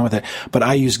what's going on with it. But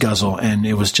I use Guzzle and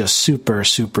it was just super,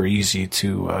 super easy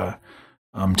to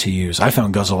use. I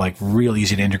found Guzzle real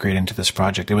easy to integrate into this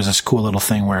project. It was this cool little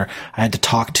thing where I had to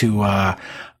talk to,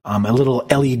 a little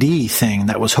LED thing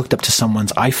that was hooked up to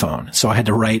someone's iPhone. So I had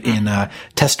to write in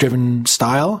test-driven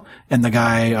style, and the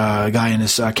guy and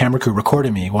his camera crew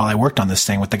recorded me while I worked on this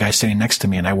thing with the guy sitting next to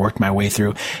me, and I worked my way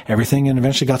through everything and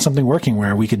eventually got something working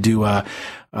where we could do,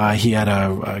 he had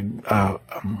a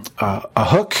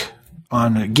hook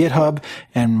on GitHub,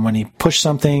 and when he pushed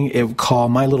something, it would call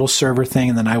my little server thing,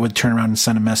 and then I would turn around and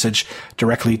send a message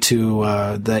directly to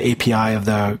the API of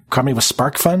the company with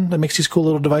SparkFun that makes these cool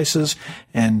little devices,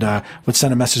 and would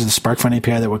send a message to the SparkFun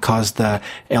API that would cause the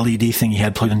LED thing he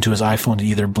had plugged into his iPhone to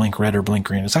either blink red or blink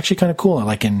green. It's actually kind of cool.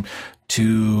 In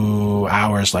 2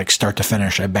 hours, start to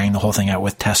finish, I banged the whole thing out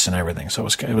with tests and everything. So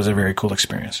it was a very cool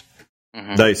experience.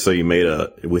 Mm-hmm. Nice. So you made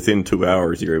within 2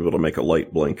 hours, you're able to make a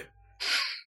light blink.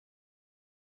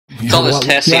 It's all this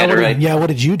test data, right? Yeah, what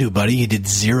did you do, buddy? You did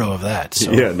 0 of that.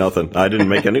 So. Yeah, nothing. I didn't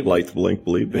make any lights blink,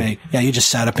 believe me. Yeah, you just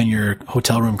sat up in your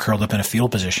hotel room curled up in a fetal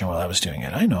position while I was doing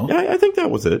it. I know. Yeah, I think that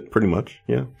was it, pretty much.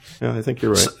 Yeah, I think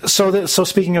you're right. So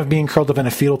speaking of being curled up in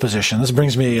a fetal position, this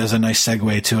brings me as a nice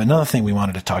segue to another thing we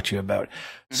wanted to talk to you about.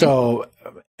 Mm-hmm. So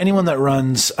anyone that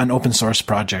runs an open source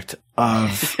project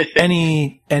of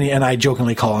any, and I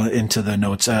jokingly call it into the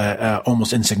notes,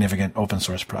 almost insignificant open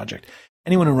source project.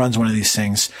 Anyone who runs one of these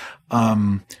things,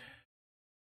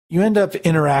 you end up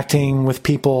interacting with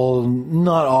people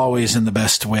not always in the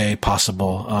best way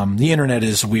possible. The internet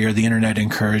is weird. The internet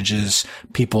encourages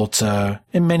people to,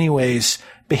 in many ways,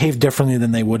 behave differently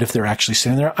than they would if they're actually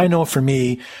sitting there. I know for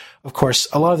me, of course,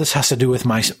 a lot of this has to do with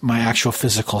my actual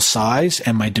physical size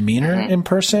and my demeanor in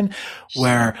person,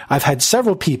 where I've had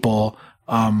several people,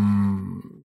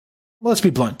 let's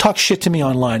be blunt, talk shit to me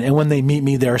online. And when they meet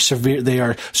me, they are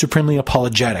supremely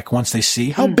apologetic once they see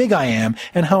how big I am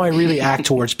and how I really act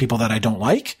towards people that I don't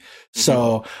like.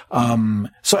 So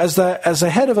as the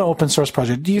head of an open source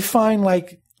project, do you find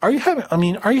are you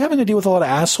having to deal with a lot of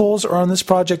assholes, or on this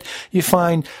project, you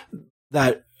find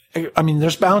that,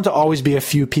 there's bound to always be a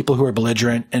few people who are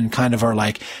belligerent and kind of are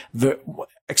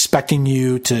expecting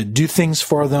you to do things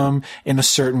for them in a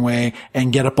certain way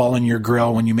and get up all in your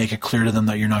grill when you make it clear to them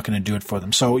that you're not going to do it for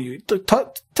them. So I'm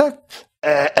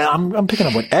picking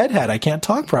up what Ed had. I can't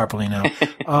talk properly now.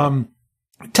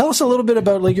 Tell us a little bit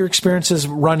about your experiences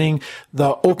running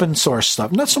the open source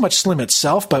stuff. Not so much Slim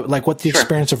itself, but what the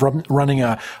experience of running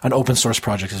an open source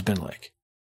project has been like.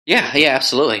 Yeah,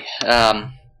 absolutely.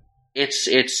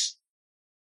 It's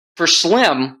for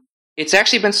Slim, it's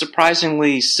actually been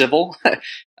surprisingly civil.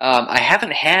 I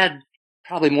haven't had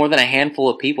probably more than a handful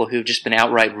of people who've just been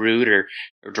outright rude or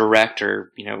direct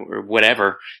or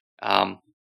whatever.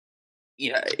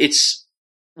 It's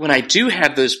when I do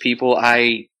have those people,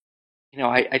 I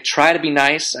try to be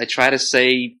nice. I try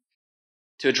to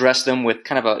address them with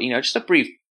kind of just a brief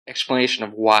explanation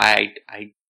of why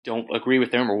I don't agree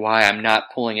with them or why I'm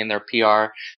not pulling in their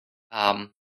PR.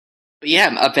 But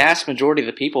yeah, a vast majority of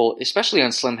the people, especially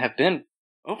on Slim, have been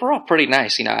overall pretty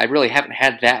nice. I really haven't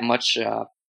had that much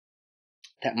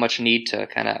need to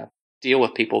kind of deal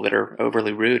with people that are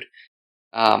overly rude.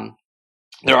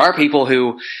 There are people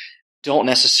who don't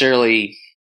necessarily,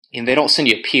 they don't send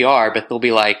you a PR, but they'll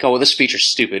be like, "Oh, well, this feature's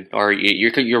stupid," or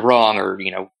 "You're wrong," or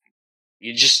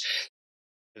they're just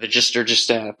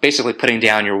basically putting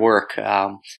down your work.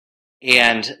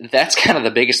 And that's kind of the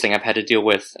biggest thing I've had to deal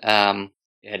with.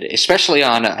 And especially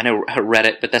on, I know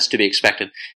Reddit, but that's to be expected.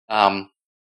 But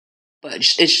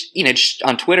just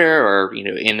on Twitter or,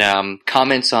 in,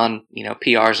 comments on,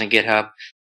 PRs and GitHub.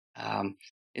 And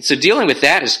so dealing with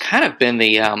that has kind of been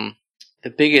the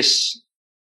biggest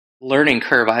learning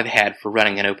curve I've had for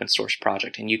running an open source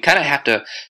project. And you kind of have to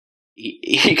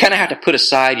put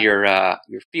aside your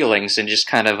feelings and just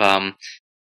kind of,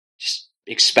 just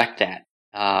expect that.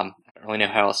 I don't really know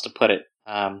how else to put it.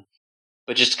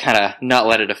 But just kind of not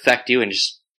let it affect you and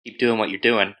just keep doing what you're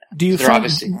doing. Sorry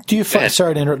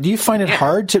to interrupt. Do you find it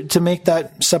hard to make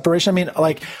that separation?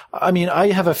 I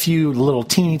have a few little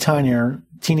teeny tiny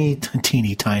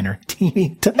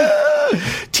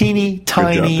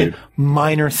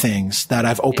minor things that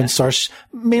I've open sourced,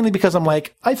 mainly because I'm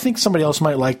I think somebody else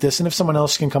might like this. And if someone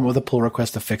else can come up with a pull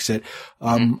request to fix it,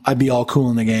 I'd be all cool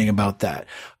in the gang about that.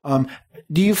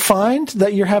 Do you find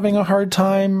that you're having a hard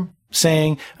time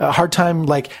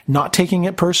not taking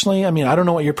it personally? I don't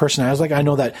know what your personality is like. I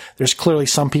know that there's clearly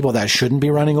some people that shouldn't be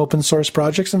running open source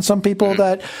projects and some people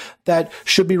that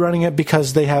should be running it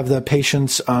because they have the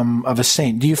patience, of a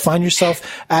saint. Do you find yourself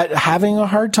having a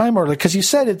hard time, or because you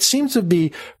said it seems to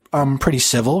be, pretty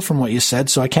civil from what you said.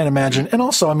 So I can't imagine. And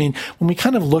also, when we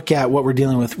kind of look at what we're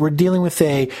dealing with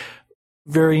a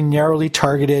very narrowly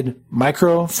targeted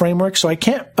micro framework. So I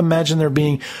can't imagine there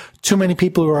being too many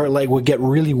people who are would get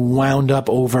really wound up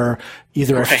over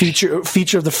either a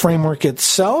feature of the framework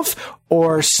itself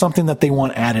or something that they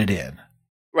want added in.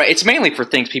 Right. It's mainly for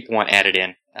things people want added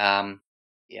in.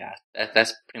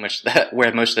 That's pretty much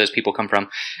where most of those people come from.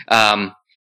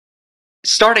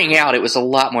 Starting out, it was a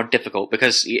lot more difficult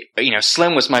because,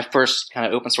 Slim was my first kind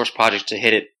of open source project to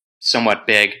hit it somewhat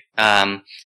big.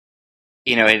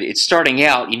 It's starting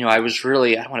out, I was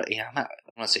really, I don't want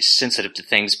to say sensitive to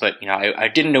things, but, I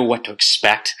didn't know what to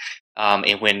expect.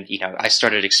 And when, I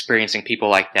started experiencing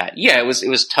people like that, it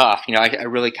was tough. I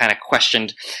really kind of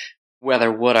questioned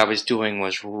whether what I was doing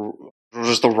was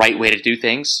the right way to do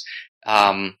things.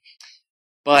 But,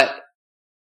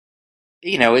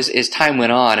 as time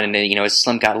went on and, as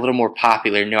Slim got a little more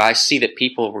popular, I see that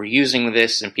people were using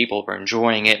this and people were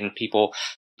enjoying it and people,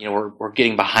 we're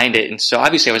getting behind it. And so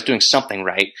obviously I was doing something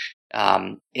right.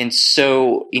 And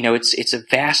so, it's a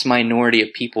vast minority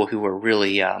of people who are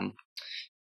really,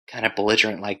 kind of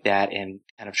belligerent like that and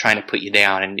kind of trying to put you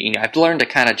down. And, I've learned to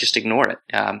kind of just ignore it.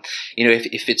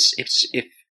 If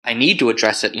I need to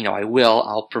address it, I will.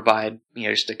 I'll provide,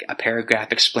 just a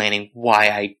paragraph explaining why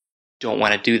I don't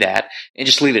want to do that and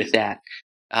just leave it at that.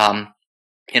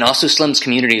 And also Slim's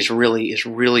community is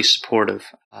really supportive,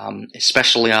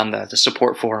 especially on the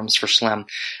support forums for Slim,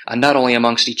 not only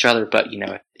amongst each other, but,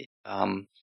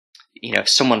 if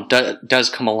someone does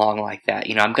come along like that,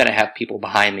 I'm going to have people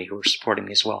behind me who are supporting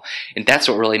me as well. And that's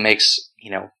what really makes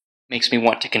me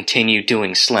want to continue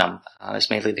doing Slim. It's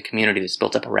mainly the community that's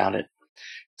built up around it.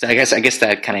 So I guess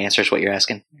that kind of answers what you're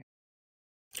asking.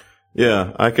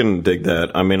 Yeah, I can dig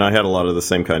that. I mean, I had a lot of the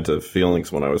same kinds of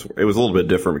feelings it was a little bit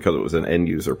different because it was an end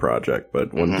user project,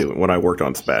 but when I worked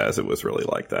on Spaz, it was really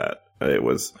like that. It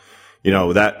was,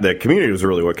 that the community was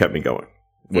really what kept me going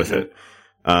with it.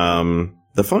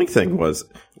 The funny thing was,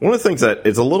 one of the things that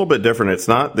is a little bit different, it's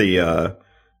not the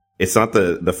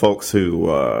folks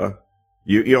who,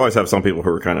 you always have some people who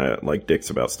are kind of like dicks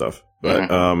about stuff,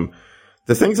 but,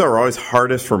 the things that were always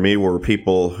hardest for me were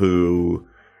people who,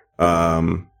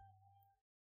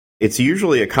 it's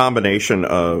usually a combination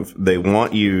of they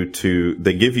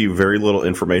give you very little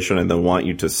information and then want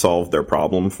you to solve their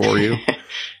problem for you.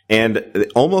 And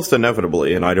almost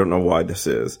inevitably, and I don't know why this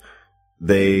is,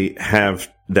 they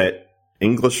have that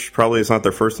English probably is not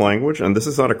their first language, and this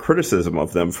is not a criticism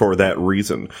of them for that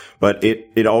reason, but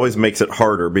it always makes it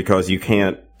harder because you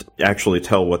can't actually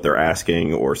tell what they're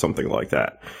asking or something like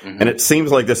that. And it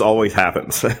seems like this always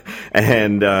happens.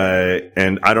 and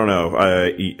I don't know,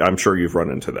 I'm sure you've run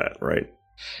into that, right?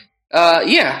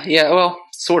 Yeah, well,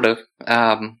 sort of.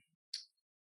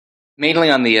 Mainly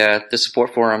on the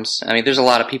support forums. I mean, there's a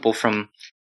lot of people from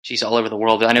all over the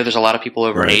world. I know there's a lot of people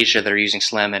over in Asia that are using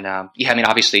Slim, and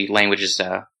obviously language is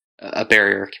a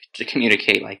barrier to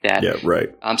communicate like that. Yeah, right.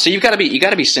 So you got to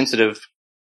be sensitive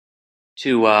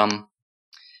to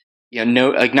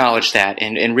acknowledge that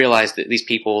and realize that these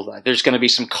people, there's going to be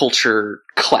some culture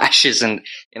clashes and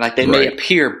like they may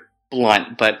appear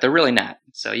blunt, but they're really not.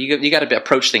 So you got to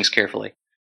approach things carefully.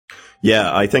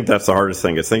 Yeah, I think that's the hardest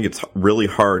thing. I think it's really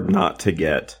hard not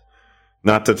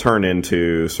to turn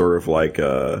into sort of like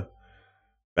a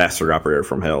bastard operator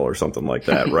from hell or something like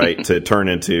that, right? To turn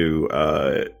into,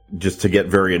 just to get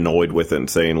very annoyed with it and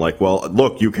saying like, well,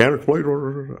 look, you can't explain,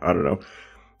 I don't know.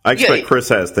 I expect Chris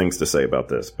has things to say about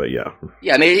this, but yeah.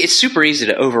 Yeah, I mean, it's super easy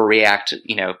to overreact,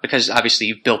 because obviously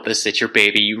you've built this, it's your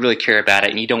baby, you really care about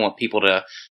it, and you don't want people to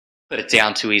put it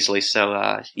down too easily.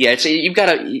 So, you've got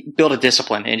to build a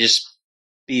discipline and just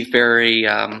be very,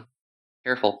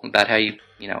 careful about how you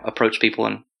approach people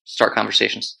and start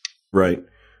conversations. Right.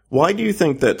 Why do you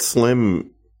think that Slim?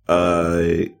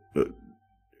 Do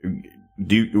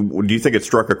you think it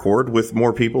struck a chord with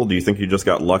more people? Do you think you just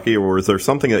got lucky, or is there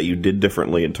something that you did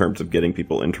differently in terms of getting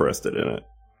people interested in it?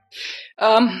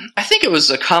 I think it was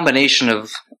a combination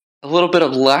of a little bit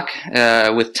of luck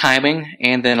with timing,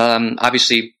 and then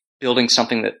obviously building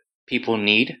something that people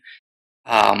need.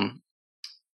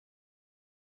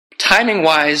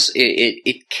 Timing-wise,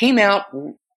 it came out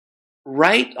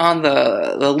right on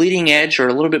the leading edge, or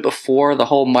a little bit before the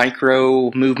whole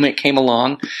micro movement came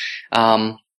along.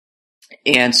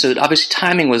 And so obviously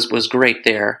timing was great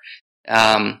there.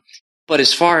 But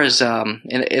as far as, and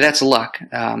that's luck.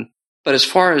 But as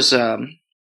far as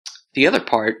the other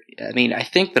part, I mean, I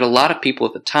think that a lot of people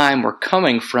at the time were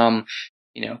coming from,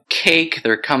 Cake,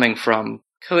 they're coming from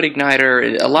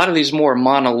CodeIgniter, a lot of these more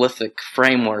monolithic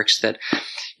frameworks that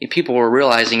people were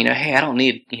realizing, hey, I don't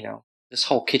need, this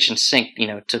whole kitchen sink,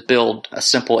 to build a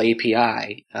simple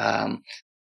API.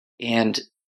 And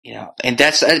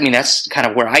that's kind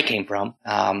of where I came from.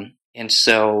 And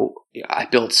so I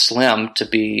built Slim to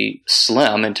be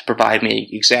slim and to provide me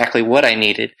exactly what I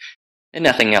needed and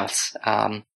nothing else.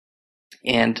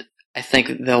 And I think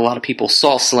that a lot of people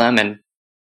saw Slim and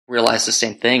realized the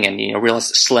same thing, and, realized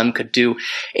that Slim could do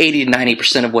 80 to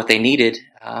 90% of what they needed,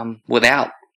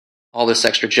 without all this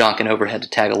extra junk and overhead to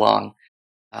tag along.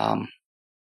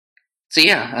 So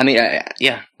yeah, I mean,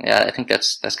 I think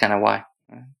that's kind of why.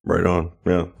 Right on.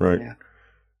 Yeah, right. Yeah.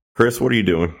 Chris, what are you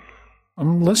doing?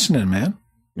 I'm listening, man.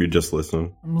 You're just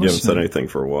listening? You haven't said anything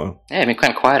for a while. Yeah, I've been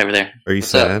kind of quiet over there. Are you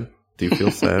sad? Do you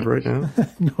feel sad right now?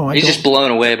 No, He's just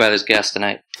blown away by this guest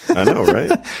tonight. I know,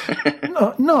 right?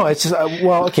 No, it's just,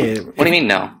 well, okay. What do you mean,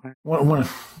 no? Wow.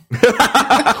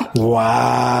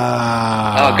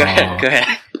 Oh, go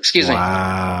ahead. Excuse me.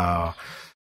 Wow.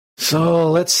 So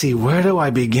let's see, where do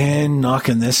I begin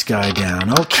knocking this guy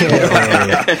down? Okay.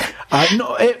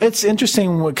 No, it's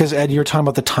interesting because Ed, you're talking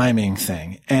about the timing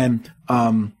thing, and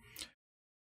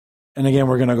again,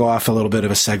 we're going to go off a little bit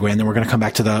of a segue, and then we're going to come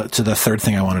back to the third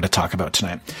thing I wanted to talk about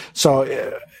tonight.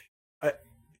 So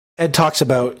Ed talks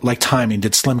about like timing.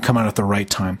 Did Slim come out at the right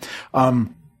time?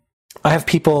 I have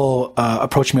people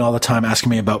approach me all the time asking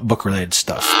me about book related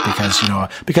stuff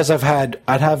because I'd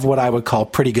have what I would call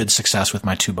pretty good success with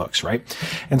my 2 books, right?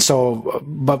 And so,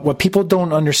 but what people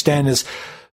don't understand is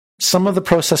some of the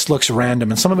process looks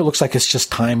random and some of it looks like it's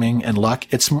just timing and luck.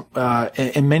 It's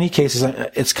in many cases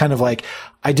it's kind of like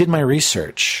I did my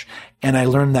research and I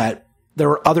learned that there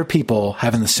were other people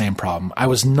having the same problem. I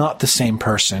was not the same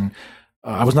person.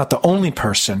 I was not the only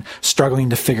person struggling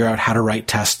to figure out how to write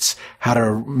tests, how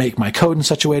to make my code in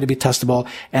such a way to be testable,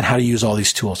 and how to use all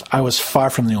these tools. I was far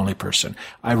from the only person.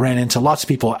 I ran into lots of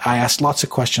people. I asked lots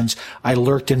of questions. I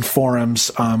lurked in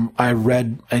forums.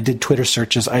 I did Twitter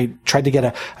searches. I tried to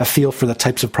get a feel for the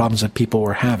types of problems that people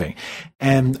were having.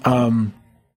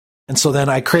 And so then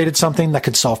I created something that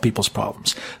could solve people's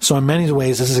problems. So in many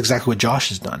ways, this is exactly what Josh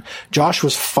has done. Josh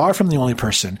was far from the only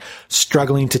person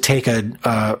struggling to take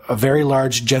a very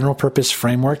large general purpose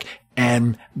framework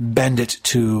and bend it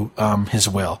to his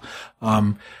will.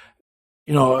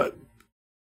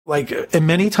 Like in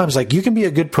many times, like you can be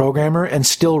a good programmer and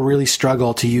still really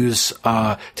struggle to use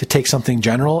to take something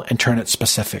general and turn it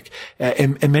specific.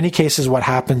 In many cases, what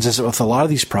happens is with a lot of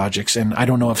these projects, and I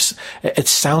don't know if it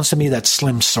sounds to me that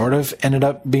Slim sort of ended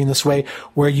up being this way,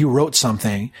 where you wrote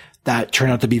something that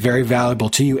turned out to be very valuable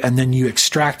to you, and then you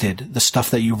extracted the stuff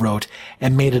that you wrote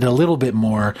and made it a little bit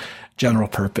more general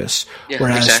purpose.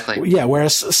 Yeah, exactly.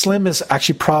 Whereas Slim is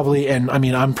actually probably, and I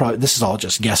mean, this is all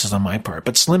just guesses on my part,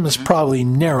 but Slim is probably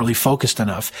narrowly focused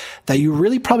enough that you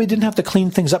really probably didn't have to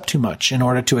clean things up too much in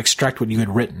order to extract what you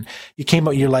had written. You came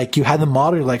out, you had the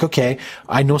model, you're like, okay,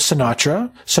 I know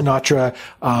Sinatra,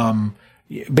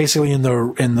 basically in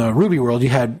the Ruby world, you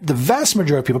had the vast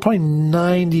majority of people, probably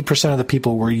 90% of the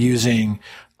people were using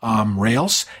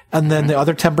Rails. And then the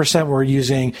other 10% were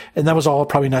using, and that was all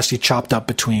probably nicely chopped up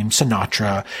between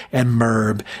Sinatra and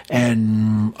Merb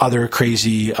and other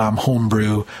crazy,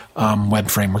 homebrew, web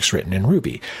frameworks written in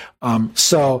Ruby.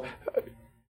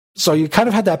 So you kind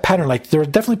of had that pattern. Like there are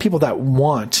definitely people that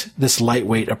want this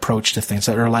lightweight approach to things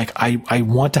that are like, I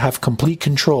want to have complete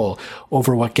control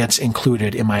over what gets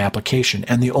included in my application.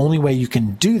 And the only way you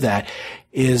can do that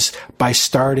is by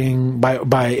starting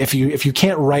by if you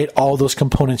can't write all those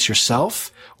components yourself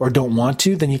or don't want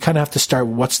to, then you kind of have to start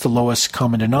what's the lowest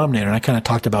common denominator. And I kind of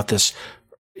talked about this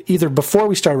either before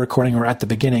we started recording or at the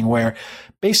beginning, where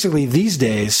basically these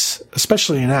days,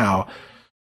 especially now,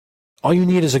 all you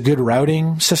need is a good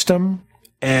routing system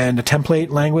and a template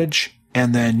language.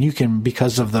 And then you can,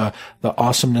 because of the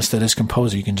awesomeness that is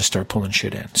Composer, you can just start pulling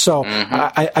shit in. So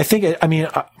I think,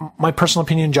 my personal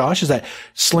opinion, Josh, is that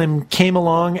Slim came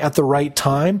along at the right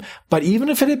time, but even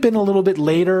if it had been a little bit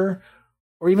later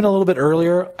or even a little bit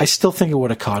earlier, I still think it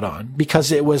would have caught on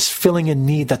because it was filling a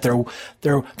need that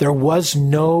there was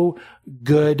no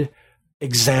good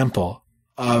example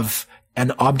of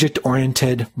an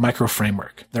object-oriented micro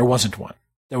framework. There wasn't one.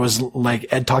 There was, like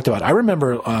Ed talked about. I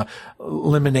remember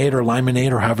Lemonade or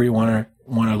Limonade or however you want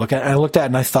to look at it. And I looked at it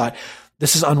and I thought,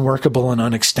 this is unworkable and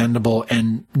unextendable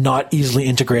and not easily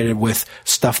integrated with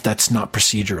stuff that's not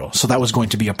procedural. So that was going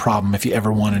to be a problem if you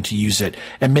ever wanted to use it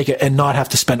and make it and not have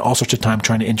to spend all sorts of time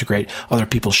trying to integrate other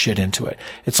people's shit into it.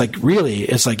 It's like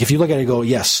if you look at it and go,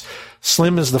 yes,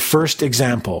 Slim is the first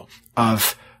example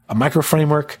of a micro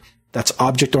framework that's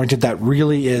object-oriented, that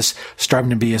really is striving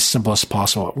to be as simple as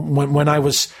possible. When I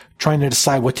was trying to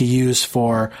decide what to use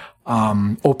for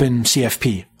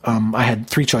OpenCFP, I had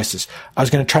 3 choices. I was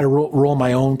going to try to roll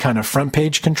my own kind of front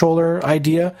page controller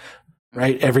idea,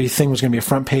 right? Everything was going to be a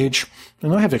front page.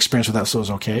 And I have experience with that, so it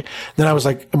was okay. Then I was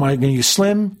like, am I going to use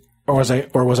Slim or was I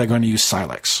going to use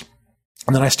Silex?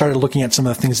 And then I started looking at some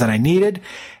of the things that I needed,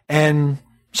 and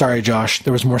sorry, Josh,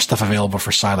 there was more stuff available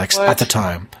for Silex at the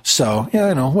time. So, yeah,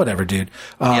 I know, whatever, dude.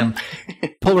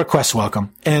 Pull requests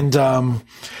welcome. And, but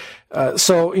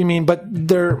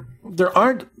there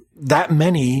aren't that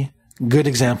many good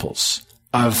examples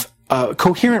of,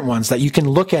 coherent ones that you can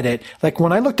look at it. Like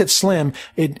when I looked at Slim,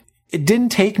 it didn't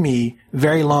take me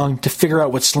very long to figure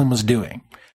out what Slim was doing.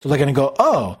 So like, I go,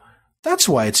 oh, that's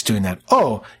why it's doing that.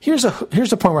 Oh, here's a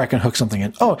point where I can hook something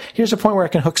in. Oh, here's a point where I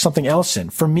can hook something else in.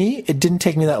 For me, it didn't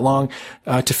take me that long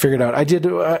to figure it out. I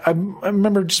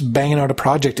remember just banging out a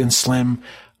project in Slim.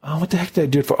 What the heck did I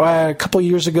do it for? A couple of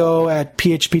years ago at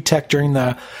PHP Tech during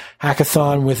the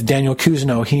hackathon with Daniel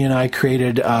Cousineau, he and I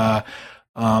created a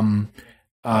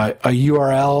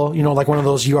URL, like one of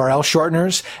those URL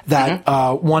shorteners that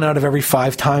 1 out of every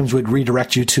 5 times would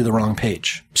redirect you to the wrong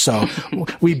page. So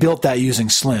we built that using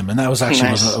Slim, and that was actually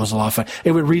nice. was a lot of fun.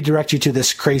 It would redirect you to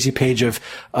this crazy page of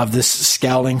this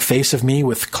scowling face of me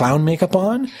with clown makeup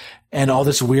on. and all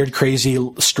this weird, crazy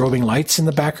strobing lights in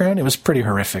the background. It was pretty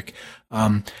horrific.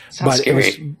 But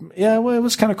scary. it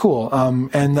was kind of cool.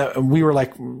 We were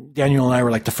like, Daniel and I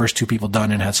were like the first two people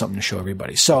done and had something to show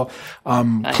everybody. So,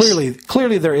 Nice.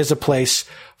 clearly there is a place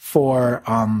for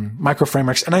micro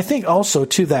frameworks. And I think also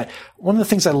too that one of the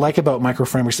things I like about micro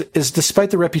frameworks is despite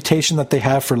the reputation that they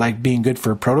have for like being good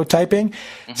for prototyping,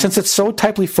 since it's so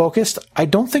tightly focused, I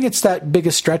don't think it's that big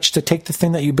a stretch to take the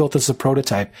thing that you built as a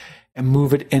prototype and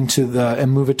move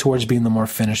it towards being the more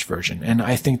finished version. And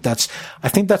I think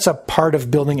that's a part of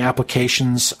building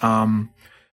applications,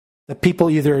 that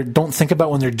people either don't think about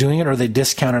when they're doing it or they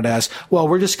discount it as, well,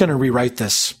 we're just going to rewrite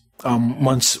this.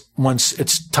 Once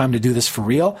it's time to do this for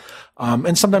real.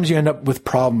 And sometimes you end up with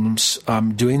problems,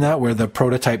 doing that where the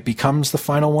prototype becomes the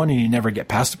final one and you never get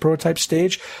past the prototype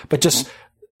stage. But just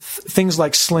things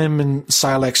like Slim and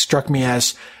Silex struck me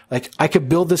as like, I could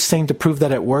build this thing to prove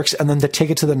that it works. And then to take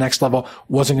it to the next level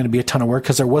wasn't going to be a ton of work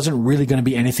because there wasn't really going to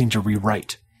be anything to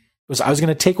rewrite. I was going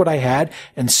to take what I had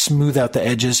and smooth out the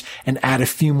edges and add a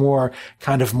few more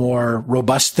kind of more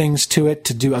robust things to it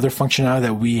to do other functionality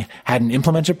that we hadn't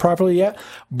implemented properly yet.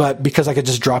 But because I could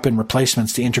just drop in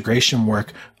replacements, the integration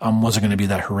work wasn't going to be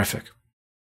that horrific.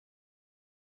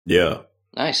 Yeah.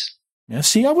 Nice. Yeah.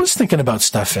 See, I was thinking about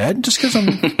stuff, Ed, just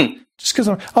because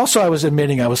I'm also, I was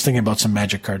admitting I was thinking about some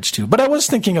magic cards too, but I was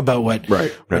thinking about what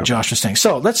Josh was saying.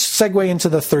 So let's segue into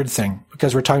the third thing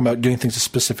because we're talking about doing things a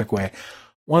specific way.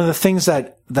 One of the things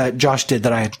that Josh did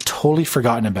that I had totally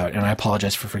forgotten about, and I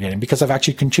apologize for forgetting because I've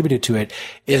actually contributed to it,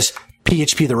 is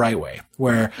PHP the right way,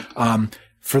 where,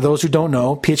 for those who don't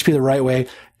know, PHP the right way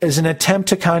is an attempt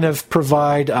to kind of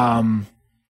provide,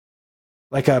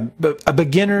 like a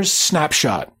beginner's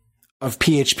snapshot of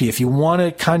PHP. If you want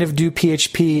to kind of do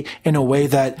PHP in a way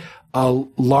that a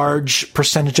large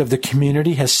percentage of the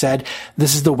community has said,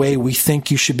 this is the way we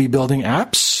think you should be building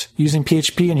apps using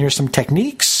PHP, and here's some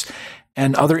techniques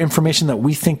and other information that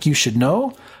we think you should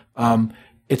know.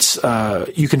 It's,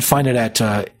 you can find it at,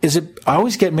 I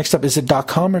always get mixed up. Is it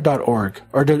 .com or .org?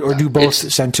 Or do both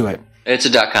send to it? It's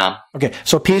a .com. Okay.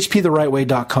 So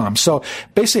phptherightway.com. So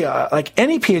basically, like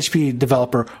any PHP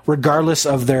developer, regardless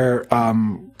of their,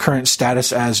 current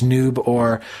status as noob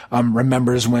or,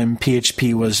 remembers when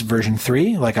PHP was version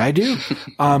 3, like I do,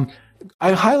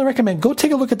 I highly recommend go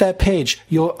take a look at that page.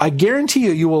 I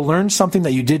guarantee you will learn something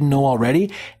that you didn't know already.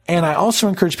 And I also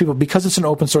encourage people, because it's an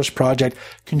open source project,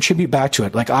 contribute back to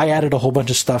it. Like I added a whole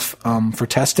bunch of stuff, for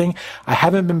testing. I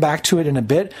haven't been back to it in a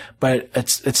bit, but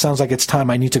it sounds like it's time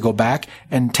I need to go back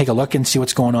and take a look and see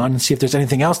what's going on and see if there's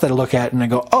anything else that I look at and I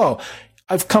go, oh,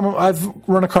 I've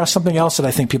run across something else that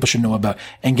I think people should know about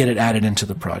and get it added into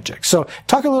the project. So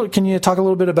can you talk a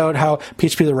little bit about how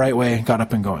PHP the right way got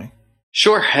up and going?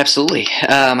 Sure, absolutely.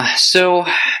 So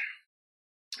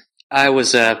I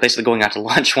was basically going out to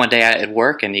lunch one day at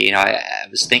work, and I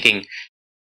was thinking,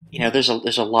 there's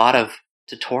a lot of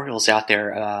tutorials out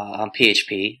there on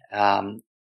PHP.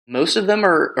 Most of them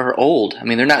are old. I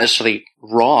mean, they're not necessarily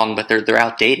wrong, but they're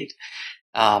outdated.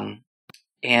 And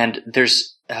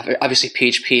there's obviously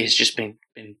PHP has just been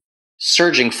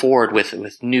surging forward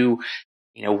with new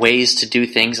ways to do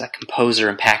things, like Composer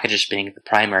and packages being the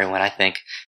primary one, I think.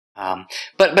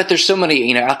 But there's so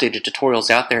many, outdated tutorials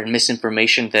out there and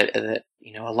misinformation that a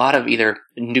lot of either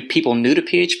people new to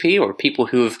PHP or people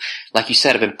who've, like you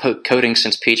said, have been coding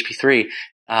since PHP 3,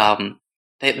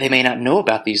 they may not know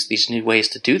about these new ways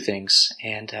to do things.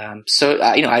 And, I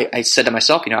said to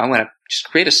myself, I want to just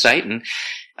create a site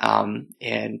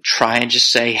and try and just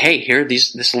say, hey, here,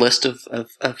 this list of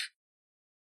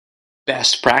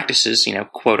best practices,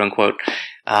 quote unquote.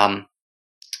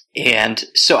 And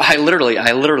so I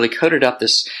literally coded up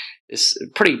this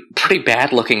pretty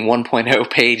bad looking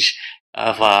 1.0 page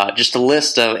of, just a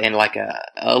list of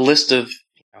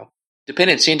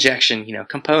dependency injection,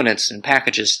 components and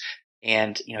packages.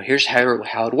 And, here's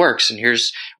how it works, and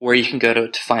here's where you can go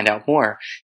to find out more.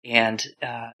 And,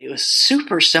 it was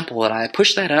super simple, and I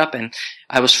pushed that up, and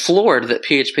I was floored that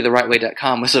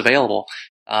phptherightway.com was available.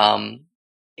 And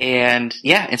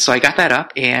so I got that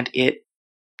up, and it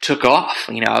took off.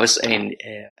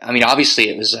 Obviously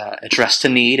it was addressed to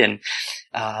need, and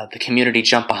the community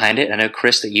jumped behind it. I know,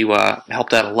 Chris, that you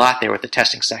helped out a lot there with the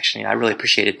testing section. I really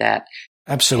appreciated that.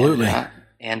 Absolutely.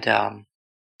 It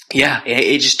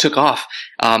just took off.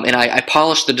 And I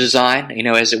polished the design,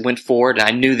 as it went forward. And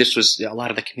I knew this was, a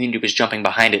lot of the community was jumping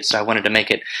behind it, so I wanted to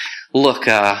make it look,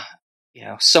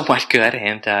 somewhat good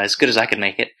and as good as I could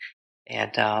make it.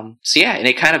 And and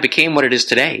it kind of became what it is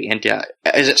today. And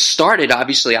as it started,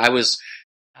 obviously, I was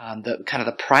the kind of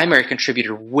the primary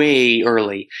contributor way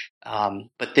early.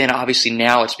 But then obviously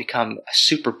now it's become a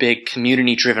super big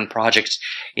community driven project,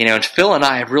 and Phil and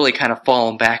I have really kind of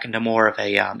fallen back into more of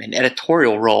an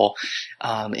editorial role,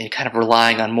 and kind of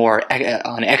relying on more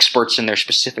on experts in their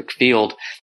specific field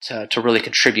to really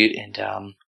contribute.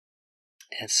 And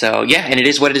so, yeah, and it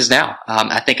is what it is now.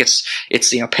 I think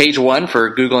it's page one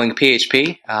for Googling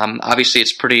PHP. Obviously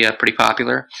it's pretty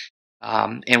popular.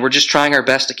 And we're just trying our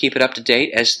best to keep it up to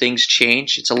date as things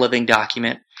change. It's a living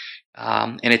document.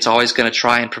 And it's always going to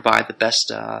try and provide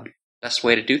the best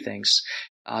way to do things.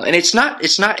 And it's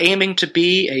not aiming to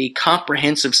be a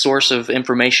comprehensive source of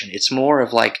information. It's more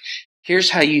of like,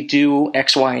 here's how you do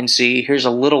X, Y, and Z. Here's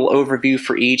a little overview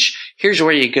for each. Here's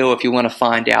where you go if you want to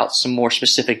find out some more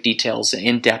specific details,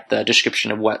 in-depth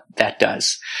description of what that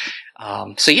does.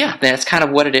 So yeah, that's kind of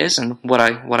what it is and what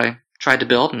I tried to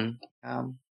build. And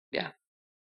yeah,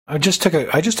 I just took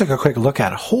a quick look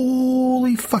at it.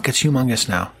 Holy fuck, it's humongous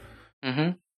now.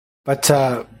 Mm-hmm.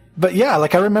 But yeah,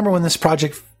 like I remember when this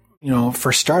project,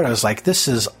 first started, I was like, this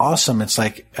is awesome. It's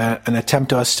like an attempt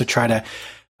to us to try to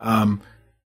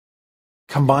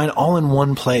combine all in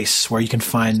one place where you can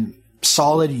find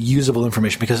solid, usable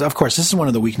information. Because, of course, this is one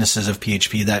of the weaknesses of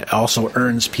PHP that also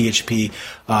earns PHP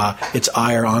its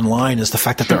ire online, is the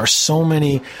fact that there are so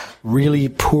many really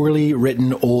poorly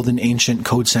written old and ancient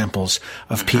code samples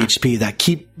of PHP that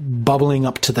keep bubbling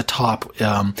up to the top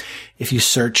if you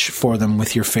search for them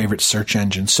with your favorite search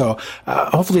engine. So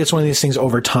hopefully it's one of these things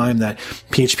over time that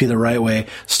PHP the Right Way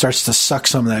starts to suck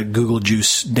some of that Google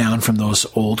juice down from those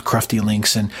old crufty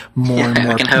links, and more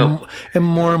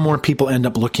and more people end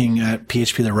up looking at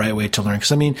PHP the Right Way to learn.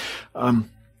 Because I mean,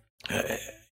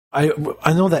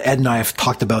 I know that Ed and I have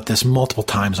talked about this multiple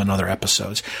times on other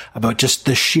episodes about just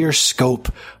the sheer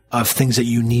scope of things that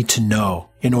you need to know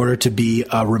in order to be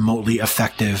a remotely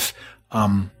effective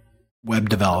web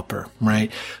developer,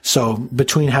 right? So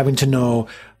between having to know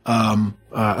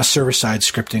a server-side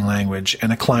scripting language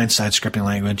and a client-side scripting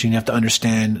language, you have to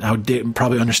understand how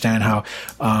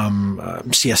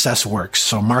CSS works.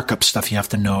 So markup stuff you have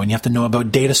to know, and you have to know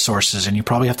about data sources, and you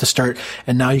probably have to start.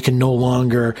 And now you can no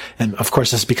longer, and of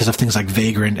course that's because of things like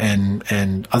Vagrant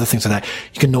and other things like that.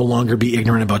 You can no longer be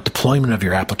ignorant about deployment of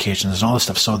your applications and all this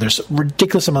stuff. So there's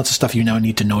ridiculous amounts of stuff you now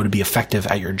need to know to be effective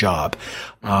at your job.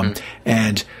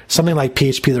 And something like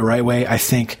PHP the Right Way, I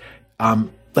think,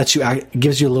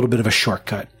 gives you a little bit of a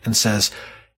shortcut and says,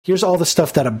 here's all the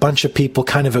stuff that a bunch of people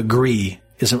kind of agree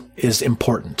is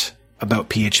important about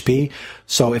PHP.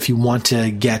 So if you want to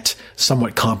get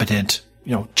somewhat competent,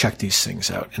 check these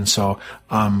things out. And so,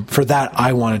 for that,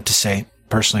 I wanted to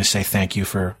personally say thank you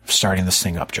for starting this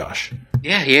thing up, Josh.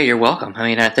 Yeah, you're welcome. I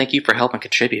mean, thank you for helping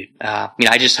contribute.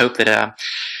 I just hope that,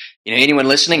 anyone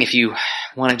listening, if you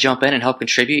want to jump in and help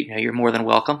contribute, you're more than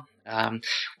welcome.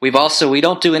 We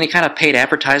don't do any kind of paid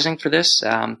advertising for this.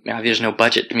 There's no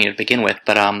budget to begin with,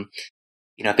 but,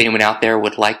 if anyone out there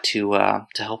would like to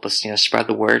help us, spread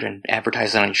the word and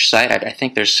advertise it on your site, I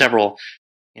think there's several,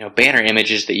 banner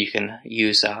images that you can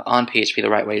use, on PHP the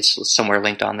Right Way. It's somewhere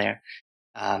linked on there,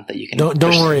 that you can.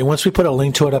 Don't worry. Once we put a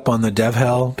link to it up on the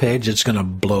DevHell page, it's going to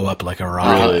blow up like a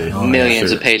rocket.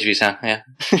 Millions of page views, huh? Yeah.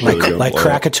 like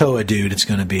Krakatoa, dude. It's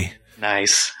going to be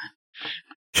nice.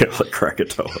 Yeah, like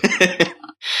Krakatoa. I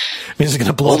mean, it's going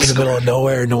to blow up in the middle of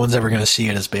nowhere. No one's ever going to see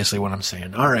it, is basically what I'm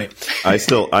saying. All right. I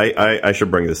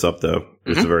should bring this up, though.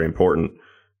 This is very important.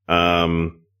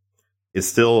 It's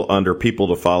still under people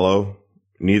to follow.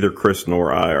 Neither Chris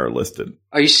nor I are listed.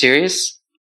 Are you serious?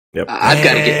 Yep. I've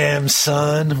got to get. Damn,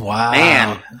 son. Wow.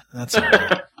 Man. That's all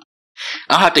right.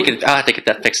 I'll have to get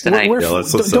that fixed tonight.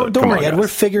 Don't worry, Ed. We're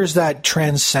figures that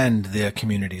transcend the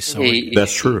community. So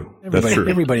that's true.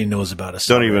 Everybody knows about us.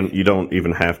 You don't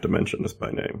even have to mention us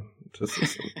by name.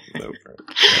 Just no,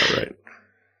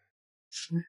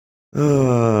 all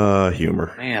right.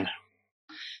 Humor. Man.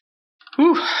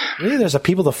 Whew. Really, there's a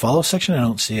people to follow section. I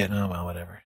don't see it. Oh well,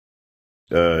 whatever.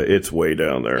 It's way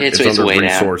down there. It's under way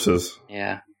resources. Down.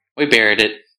 Yeah, we buried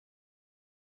it.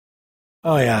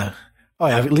 Oh yeah.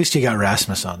 At least you got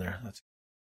Rasmus on there.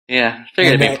 Yeah,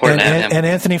 figured it'd be important to have him. And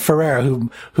Anthony Ferrer,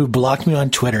 who blocked me on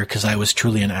Twitter because I was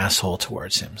truly an asshole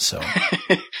towards him. So,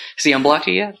 has he unblocked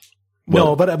you yet?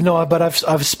 No, but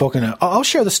I've spoken. I'll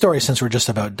share the story since we're just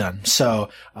about done. So,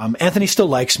 Anthony still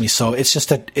likes me. So it's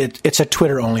just it's a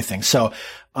Twitter only thing. So,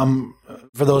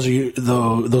 for those of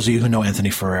you who know Anthony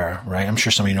Ferrer, right? I'm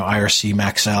sure some of you know IRC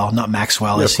Maxwell, not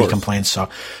Maxwell, as he complains.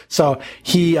 So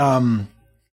he,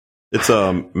 It's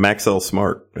Maxwell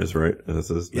Smart is right.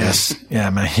 Yes,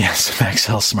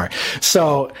 Maxwell Smart.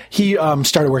 So he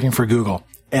started working for Google,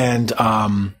 and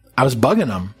I was bugging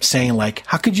him, saying like,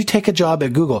 how could you take a job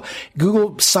at Google?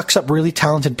 Google sucks up really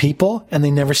talented people and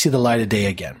they never see the light of day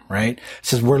again, right? It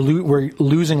says we're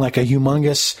losing like a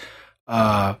humongous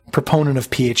proponent of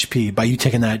PHP by you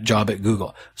taking that job at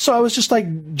Google. So I was just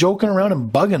like joking around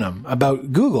and bugging him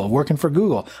about Google, working for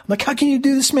Google. I'm like, how can you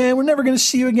do this, man? We're never going to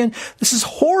see you again. This is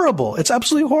horrible. It's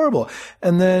absolutely horrible.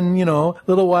 And then, you know, a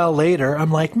little while later,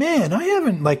 I'm like, man, I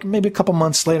haven't, like maybe a couple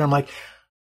months later, I'm like,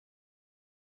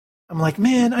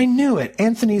 man, I knew it.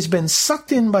 Anthony's been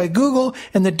sucked in by Google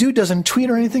and the dude doesn't tweet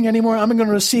or anything anymore. I'm going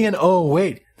to see oh,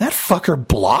 wait, that fucker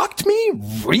blocked me?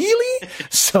 Really?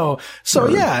 So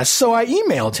yeah. So I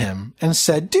emailed him and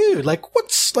said, dude, like,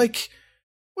 what's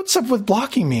up with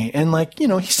blocking me? And like, you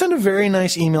know, he sent a very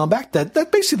nice email back that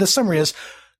basically the summary is,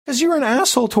 because you were an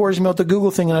asshole towards me about the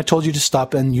Google thing and I told you to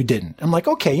stop and you didn't. I'm like,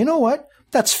 okay, you know what?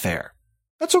 That's fair.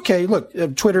 That's okay. Look,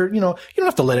 Twitter, you know, you don't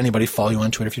have to let anybody follow you on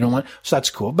Twitter if you don't want. So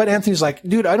that's cool. But Anthony's like,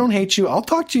 dude, I don't hate you. I'll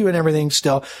talk to you and everything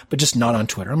still, but just not on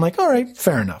Twitter. I'm like, all right,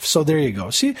 fair enough. So there you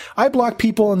go. See, I block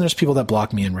people and there's people that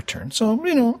block me in return. So,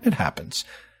 you know, it happens.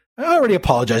 I already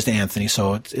apologized to Anthony.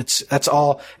 So that's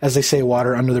all, as they say,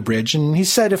 water under the bridge. And he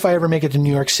said if I ever make it to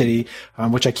New York City,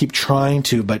 which I keep trying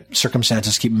to, but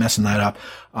circumstances keep messing that up,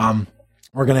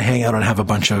 we're going to hang out and have a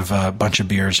bunch of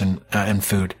beers and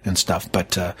food and stuff.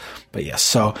 But yes.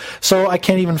 So I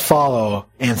can't even follow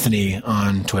Anthony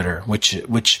on Twitter,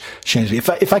 which shames me.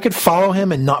 If I could follow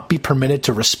him and not be permitted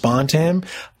to respond to him,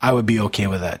 I would be okay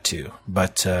with that too.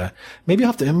 But, maybe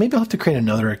I'll have to create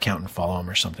another account and follow him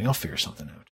or something. I'll figure something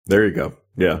out. There you go.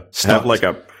 Yeah. Have like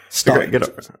a stalk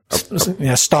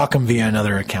him via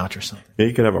another account or something. Yeah,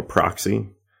 you could have a proxy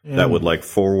that would like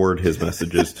forward his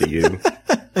messages to you.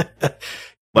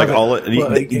 Like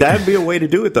that'd be a way to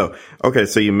do it though. Okay,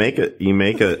 so you make a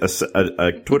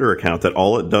Twitter account that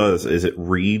all it does is it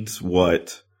reads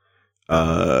what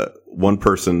one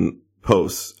person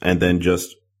posts and then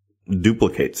just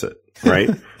duplicates it, right?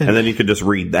 And then you could just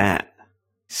read that.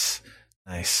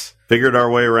 Nice. Figured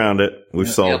our way around it. We've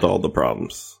solved all the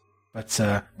problems.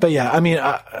 But yeah, I mean,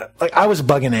 like I was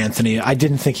bugging Anthony. I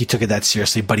didn't think he took it that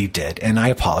seriously, but he did. And I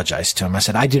apologized to him.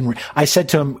 I said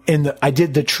to him I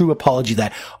did the true apology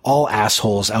that all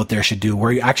assholes out there should do,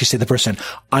 where you actually say to the person,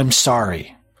 I'm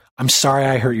sorry. I'm sorry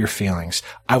I hurt your feelings.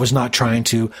 I was not trying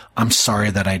to. I'm sorry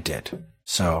that I did.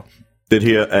 So. Did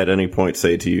he at any point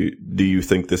say to you, do you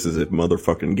think this is a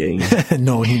motherfucking game?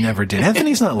 No, he never did.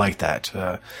 Anthony's not like that.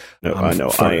 No, I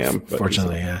know I am.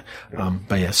 Fortunately, yeah.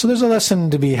 But yeah, so there's a lesson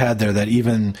to be had there that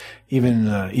even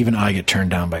I get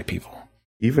turned down by people.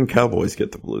 Even cowboys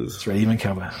get the blues. That's right. Even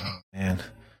cowboys. Oh, man,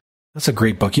 that's a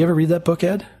great book. You ever read that book,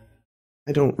 Ed?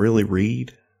 I don't really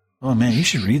read. Oh man, you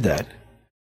should read that.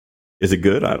 Is it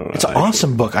good? I don't know. It's an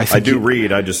awesome book. I do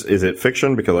read. Is it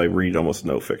fiction? Because I read almost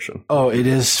no fiction. Oh, it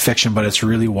is fiction, but it's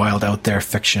really wild out there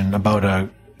fiction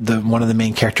about one of the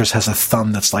main characters has a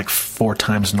thumb that's like 4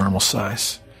 times normal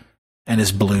size and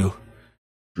is blue.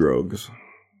 Drugs.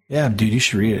 Yeah, dude, you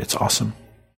should read it. It's awesome.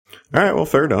 All right, well,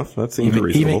 fair enough. That seems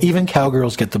reasonable. Even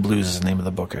Cowgirls Get the Blues is the name of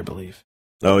the book, I believe.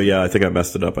 Oh, yeah, I think I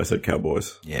messed it up. I said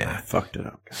Cowboys. Yeah. I fucked it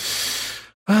up.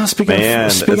 Well, speaking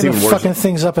of fucking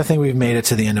things up, I think we've made it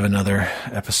to the end of another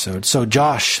episode. So,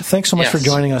 Josh, thanks so much for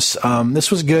joining us.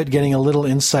 This was good, getting a little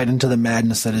insight into the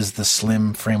madness that is the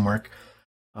Slim framework.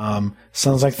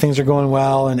 Sounds like things are going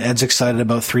well, and Ed's excited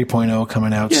about 3.0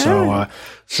 coming out. Yeah.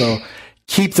 So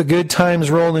keep the good times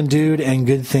rolling, dude, and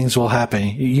good things will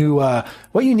happen.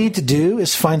 What you need to do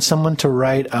is find someone to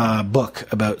write a book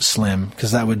about Slim,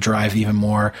 because that would drive even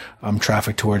more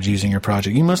traffic towards using your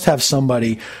project. You must have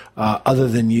somebody other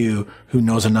than you who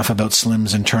knows enough about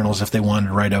Slim's internals if they wanted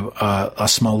to write a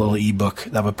small little ebook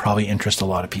that would probably interest a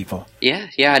lot of people. Yeah,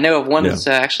 I know of one that's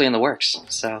actually in the works.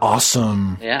 So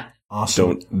awesome. Yeah.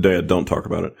 Awesome. Don't talk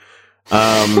about it.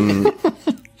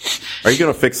 Are you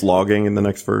going to fix logging in the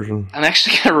next version? I'm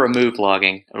actually going to remove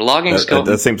logging. Logging's going.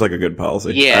 That seems like a good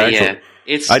policy. Yeah.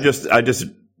 I've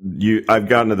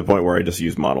gotten to the point where I just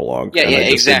use monologue. Yeah, I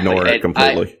just exactly. ignore it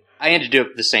completely. I had to do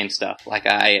the same stuff. Like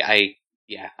I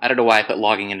don't know why I put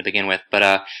logging in to begin with, but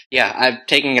I'm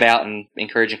taking it out and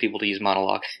encouraging people to use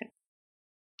monologue.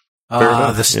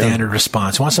 The standard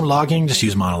response. Want some logging? Just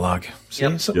use monologue. See?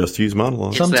 Yep. Just use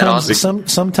monologue.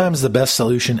 Sometimes the best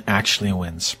solution actually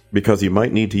wins. Because you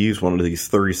might need to use one of these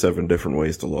 37 different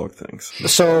ways to log things.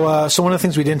 So one of the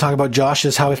things we didn't talk about, Josh,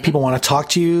 is how if people want to talk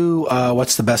to you,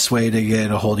 what's the best way to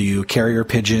get a hold of you? Carrier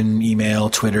pigeon, email,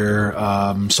 Twitter,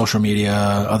 social media,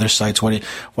 other sites.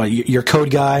 What your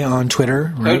code guy on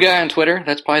Twitter? Right? Code guy on Twitter.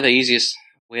 That's probably the easiest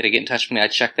way to get in touch with me. I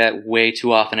check that way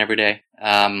too often every day.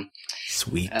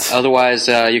 Sweet. Otherwise,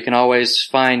 you can always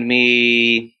find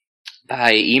me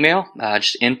by email,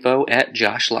 just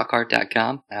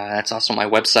info@joshlockhart.com. That's also my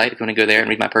website if you want to go there and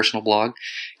read my personal blog.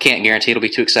 Can't guarantee it'll be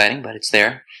too exciting, but it's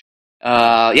there.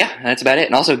 That's about it.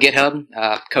 And also GitHub,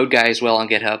 Code Guy as well on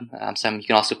GitHub. You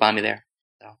can also find me there.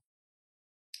 So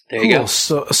there you go.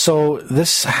 So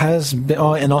this has been,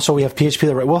 and also we have PHP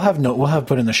the right. We'll have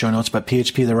put in the show notes, but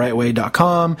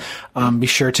phptherightway.com. Be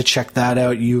sure to check that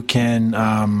out. You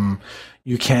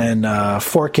can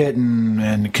fork it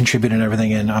and contribute and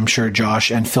everything. And I'm sure Josh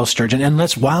and Phil Sturgeon. And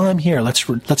while I'm here,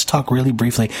 let's talk really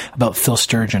briefly about Phil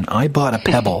Sturgeon. I bought a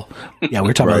Pebble. Yeah, we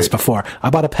were talking about this before. I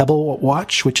bought a Pebble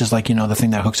watch, which is like, the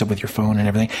thing that hooks up with your phone and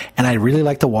everything. And I really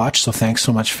like the watch. So thanks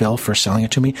so much, Phil, for selling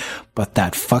it to me. But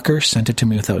that fucker sent it to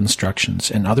me without instructions.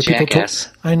 And other people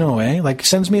I know, Like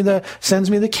sends me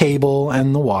the cable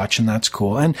and the watch, and that's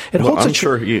cool. And it holds. I'm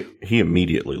sure he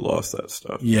immediately lost that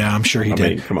stuff. Yeah, I'm sure he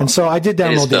did. Come on. And so I did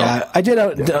download the app. I did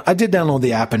download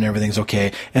the app, and everything's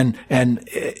okay. And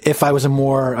if I was a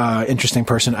more interesting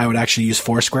person, I would actually use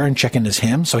Foursquare and check in as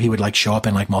him, so he would like show up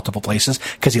in like multiple places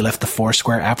because he left the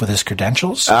Foursquare app with his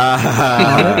credentials. So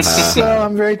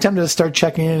I'm very tempted to start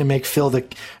checking in and make Phil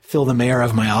the mayor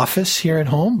of my office here at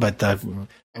home, but that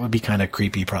would be kind of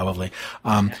creepy, probably.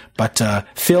 But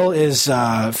Phil is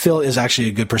actually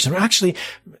a good person. Actually,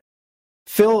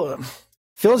 Phil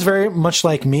is very much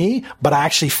like me, but I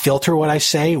actually filter what I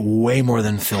say way more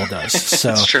than Phil does.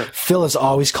 So Phil is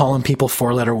always calling people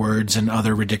 4-letter words and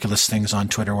other ridiculous things on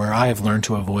Twitter, where I have learned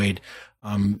to avoid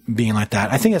being like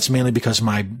that. I think that's mainly because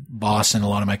my boss and a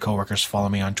lot of my coworkers follow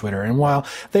me on Twitter. And while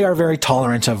they are very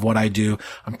tolerant of what I do,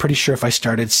 I'm pretty sure if I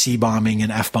started C-bombing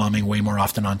and F-bombing way more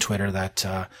often on Twitter, that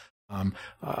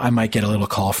I might get a little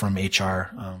call from HR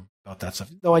about that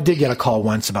stuff. Though I did get a call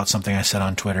once about something I said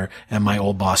on Twitter, and my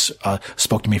old boss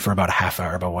spoke to me for about a half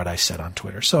hour about what I said on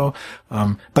Twitter. So,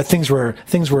 but things were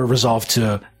resolved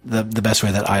to the best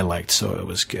way that I liked, so it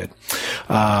was good.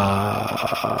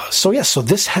 So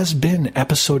this has been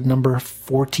episode number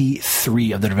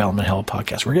 43 of the Development Hell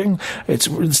podcast.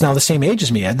 It's now the same age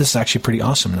as me, Ed. This is actually pretty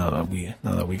awesome now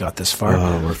that we got this far.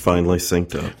 We're finally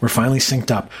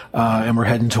synced up. And we're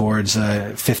heading towards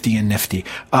 50 and nifty.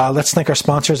 Let's thank our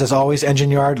sponsors, as always,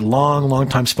 Engine Yard, long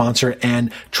time sponsor,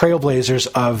 and trailblazers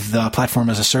of the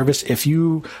platform as a service. If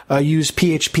you use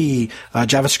PHP,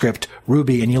 JavaScript,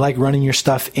 Ruby, and you like running your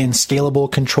stuff in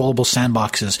scalable, controllable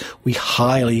sandboxes, we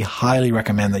highly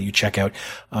recommend that you check out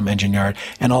Engine Yard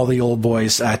and all the old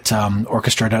boys at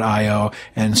Orchestra.io.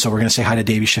 And so we're going to say hi to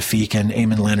Davey Shafiq and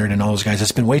Eamon Leonard and all those guys.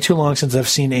 It's been way too long since I've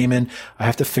seen Eamon. I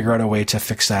have to figure out a way to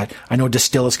fix that. I know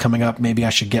Distill is coming up. Maybe I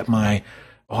should get I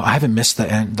haven't missed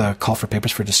the call for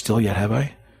papers for Distill yet, have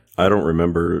I? I don't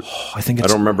remember. I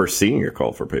don't remember seeing your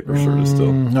call for papers for Distill.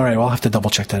 All right, well, I'll have to double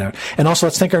check that out. And also,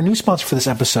 let's thank our new sponsor for this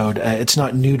episode. It's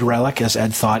not Nude Relic, as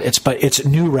Ed thought. It's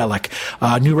New Relic.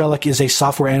 New Relic is a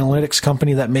software analytics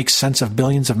company that makes sense of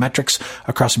billions of metrics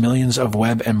across millions of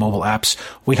web and mobile apps.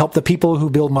 We help the people who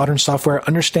build modern software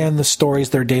understand the stories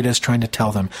their data is trying to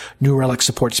tell them. New Relic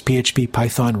supports PHP,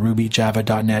 Python, Ruby, Java,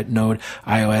 .NET, Node,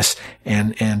 iOS,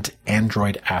 and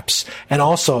Android apps. And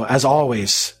also, as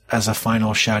always, as a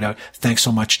final shout out, thanks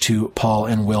so much to Paul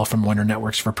and Will from Wonder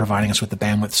Networks for providing us with the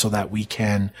bandwidth so that we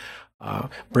can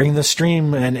bring the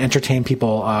stream and entertain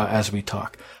people as we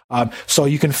talk. So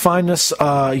you can find us,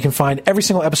 you can find every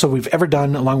single episode we've ever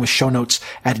done along with show notes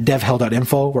at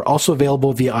devhell.info. We're also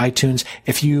available via iTunes.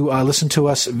 If you listen to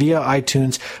us via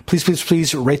iTunes,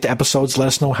 please rate the episodes. Let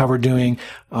us know how we're doing.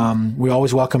 We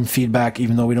always welcome feedback,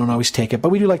 even though we don't always take it, but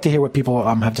we do like to hear what people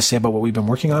have to say about what we've been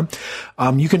working on.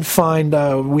 You can find,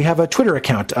 we have a Twitter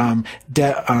account,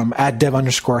 at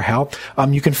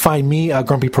dev_hell. You can find me,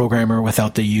 Grumpy Programmer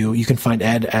without the U. You can find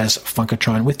Ed as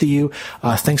Funkatron with the U.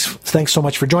 Thanks so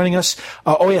much for joining us.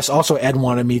 Also Ed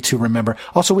wanted me to remember.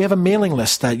 Also, we have a mailing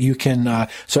list that you can,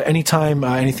 so anytime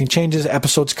anything changes,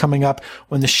 episodes coming up,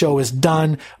 when the show is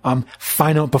done,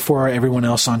 find out before everyone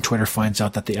else on Twitter finds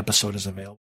out that the episode is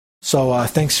available. So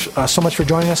thanks so much for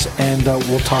joining us, and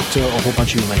we'll talk to a whole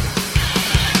bunch of you later.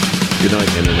 Good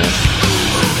night, Internet.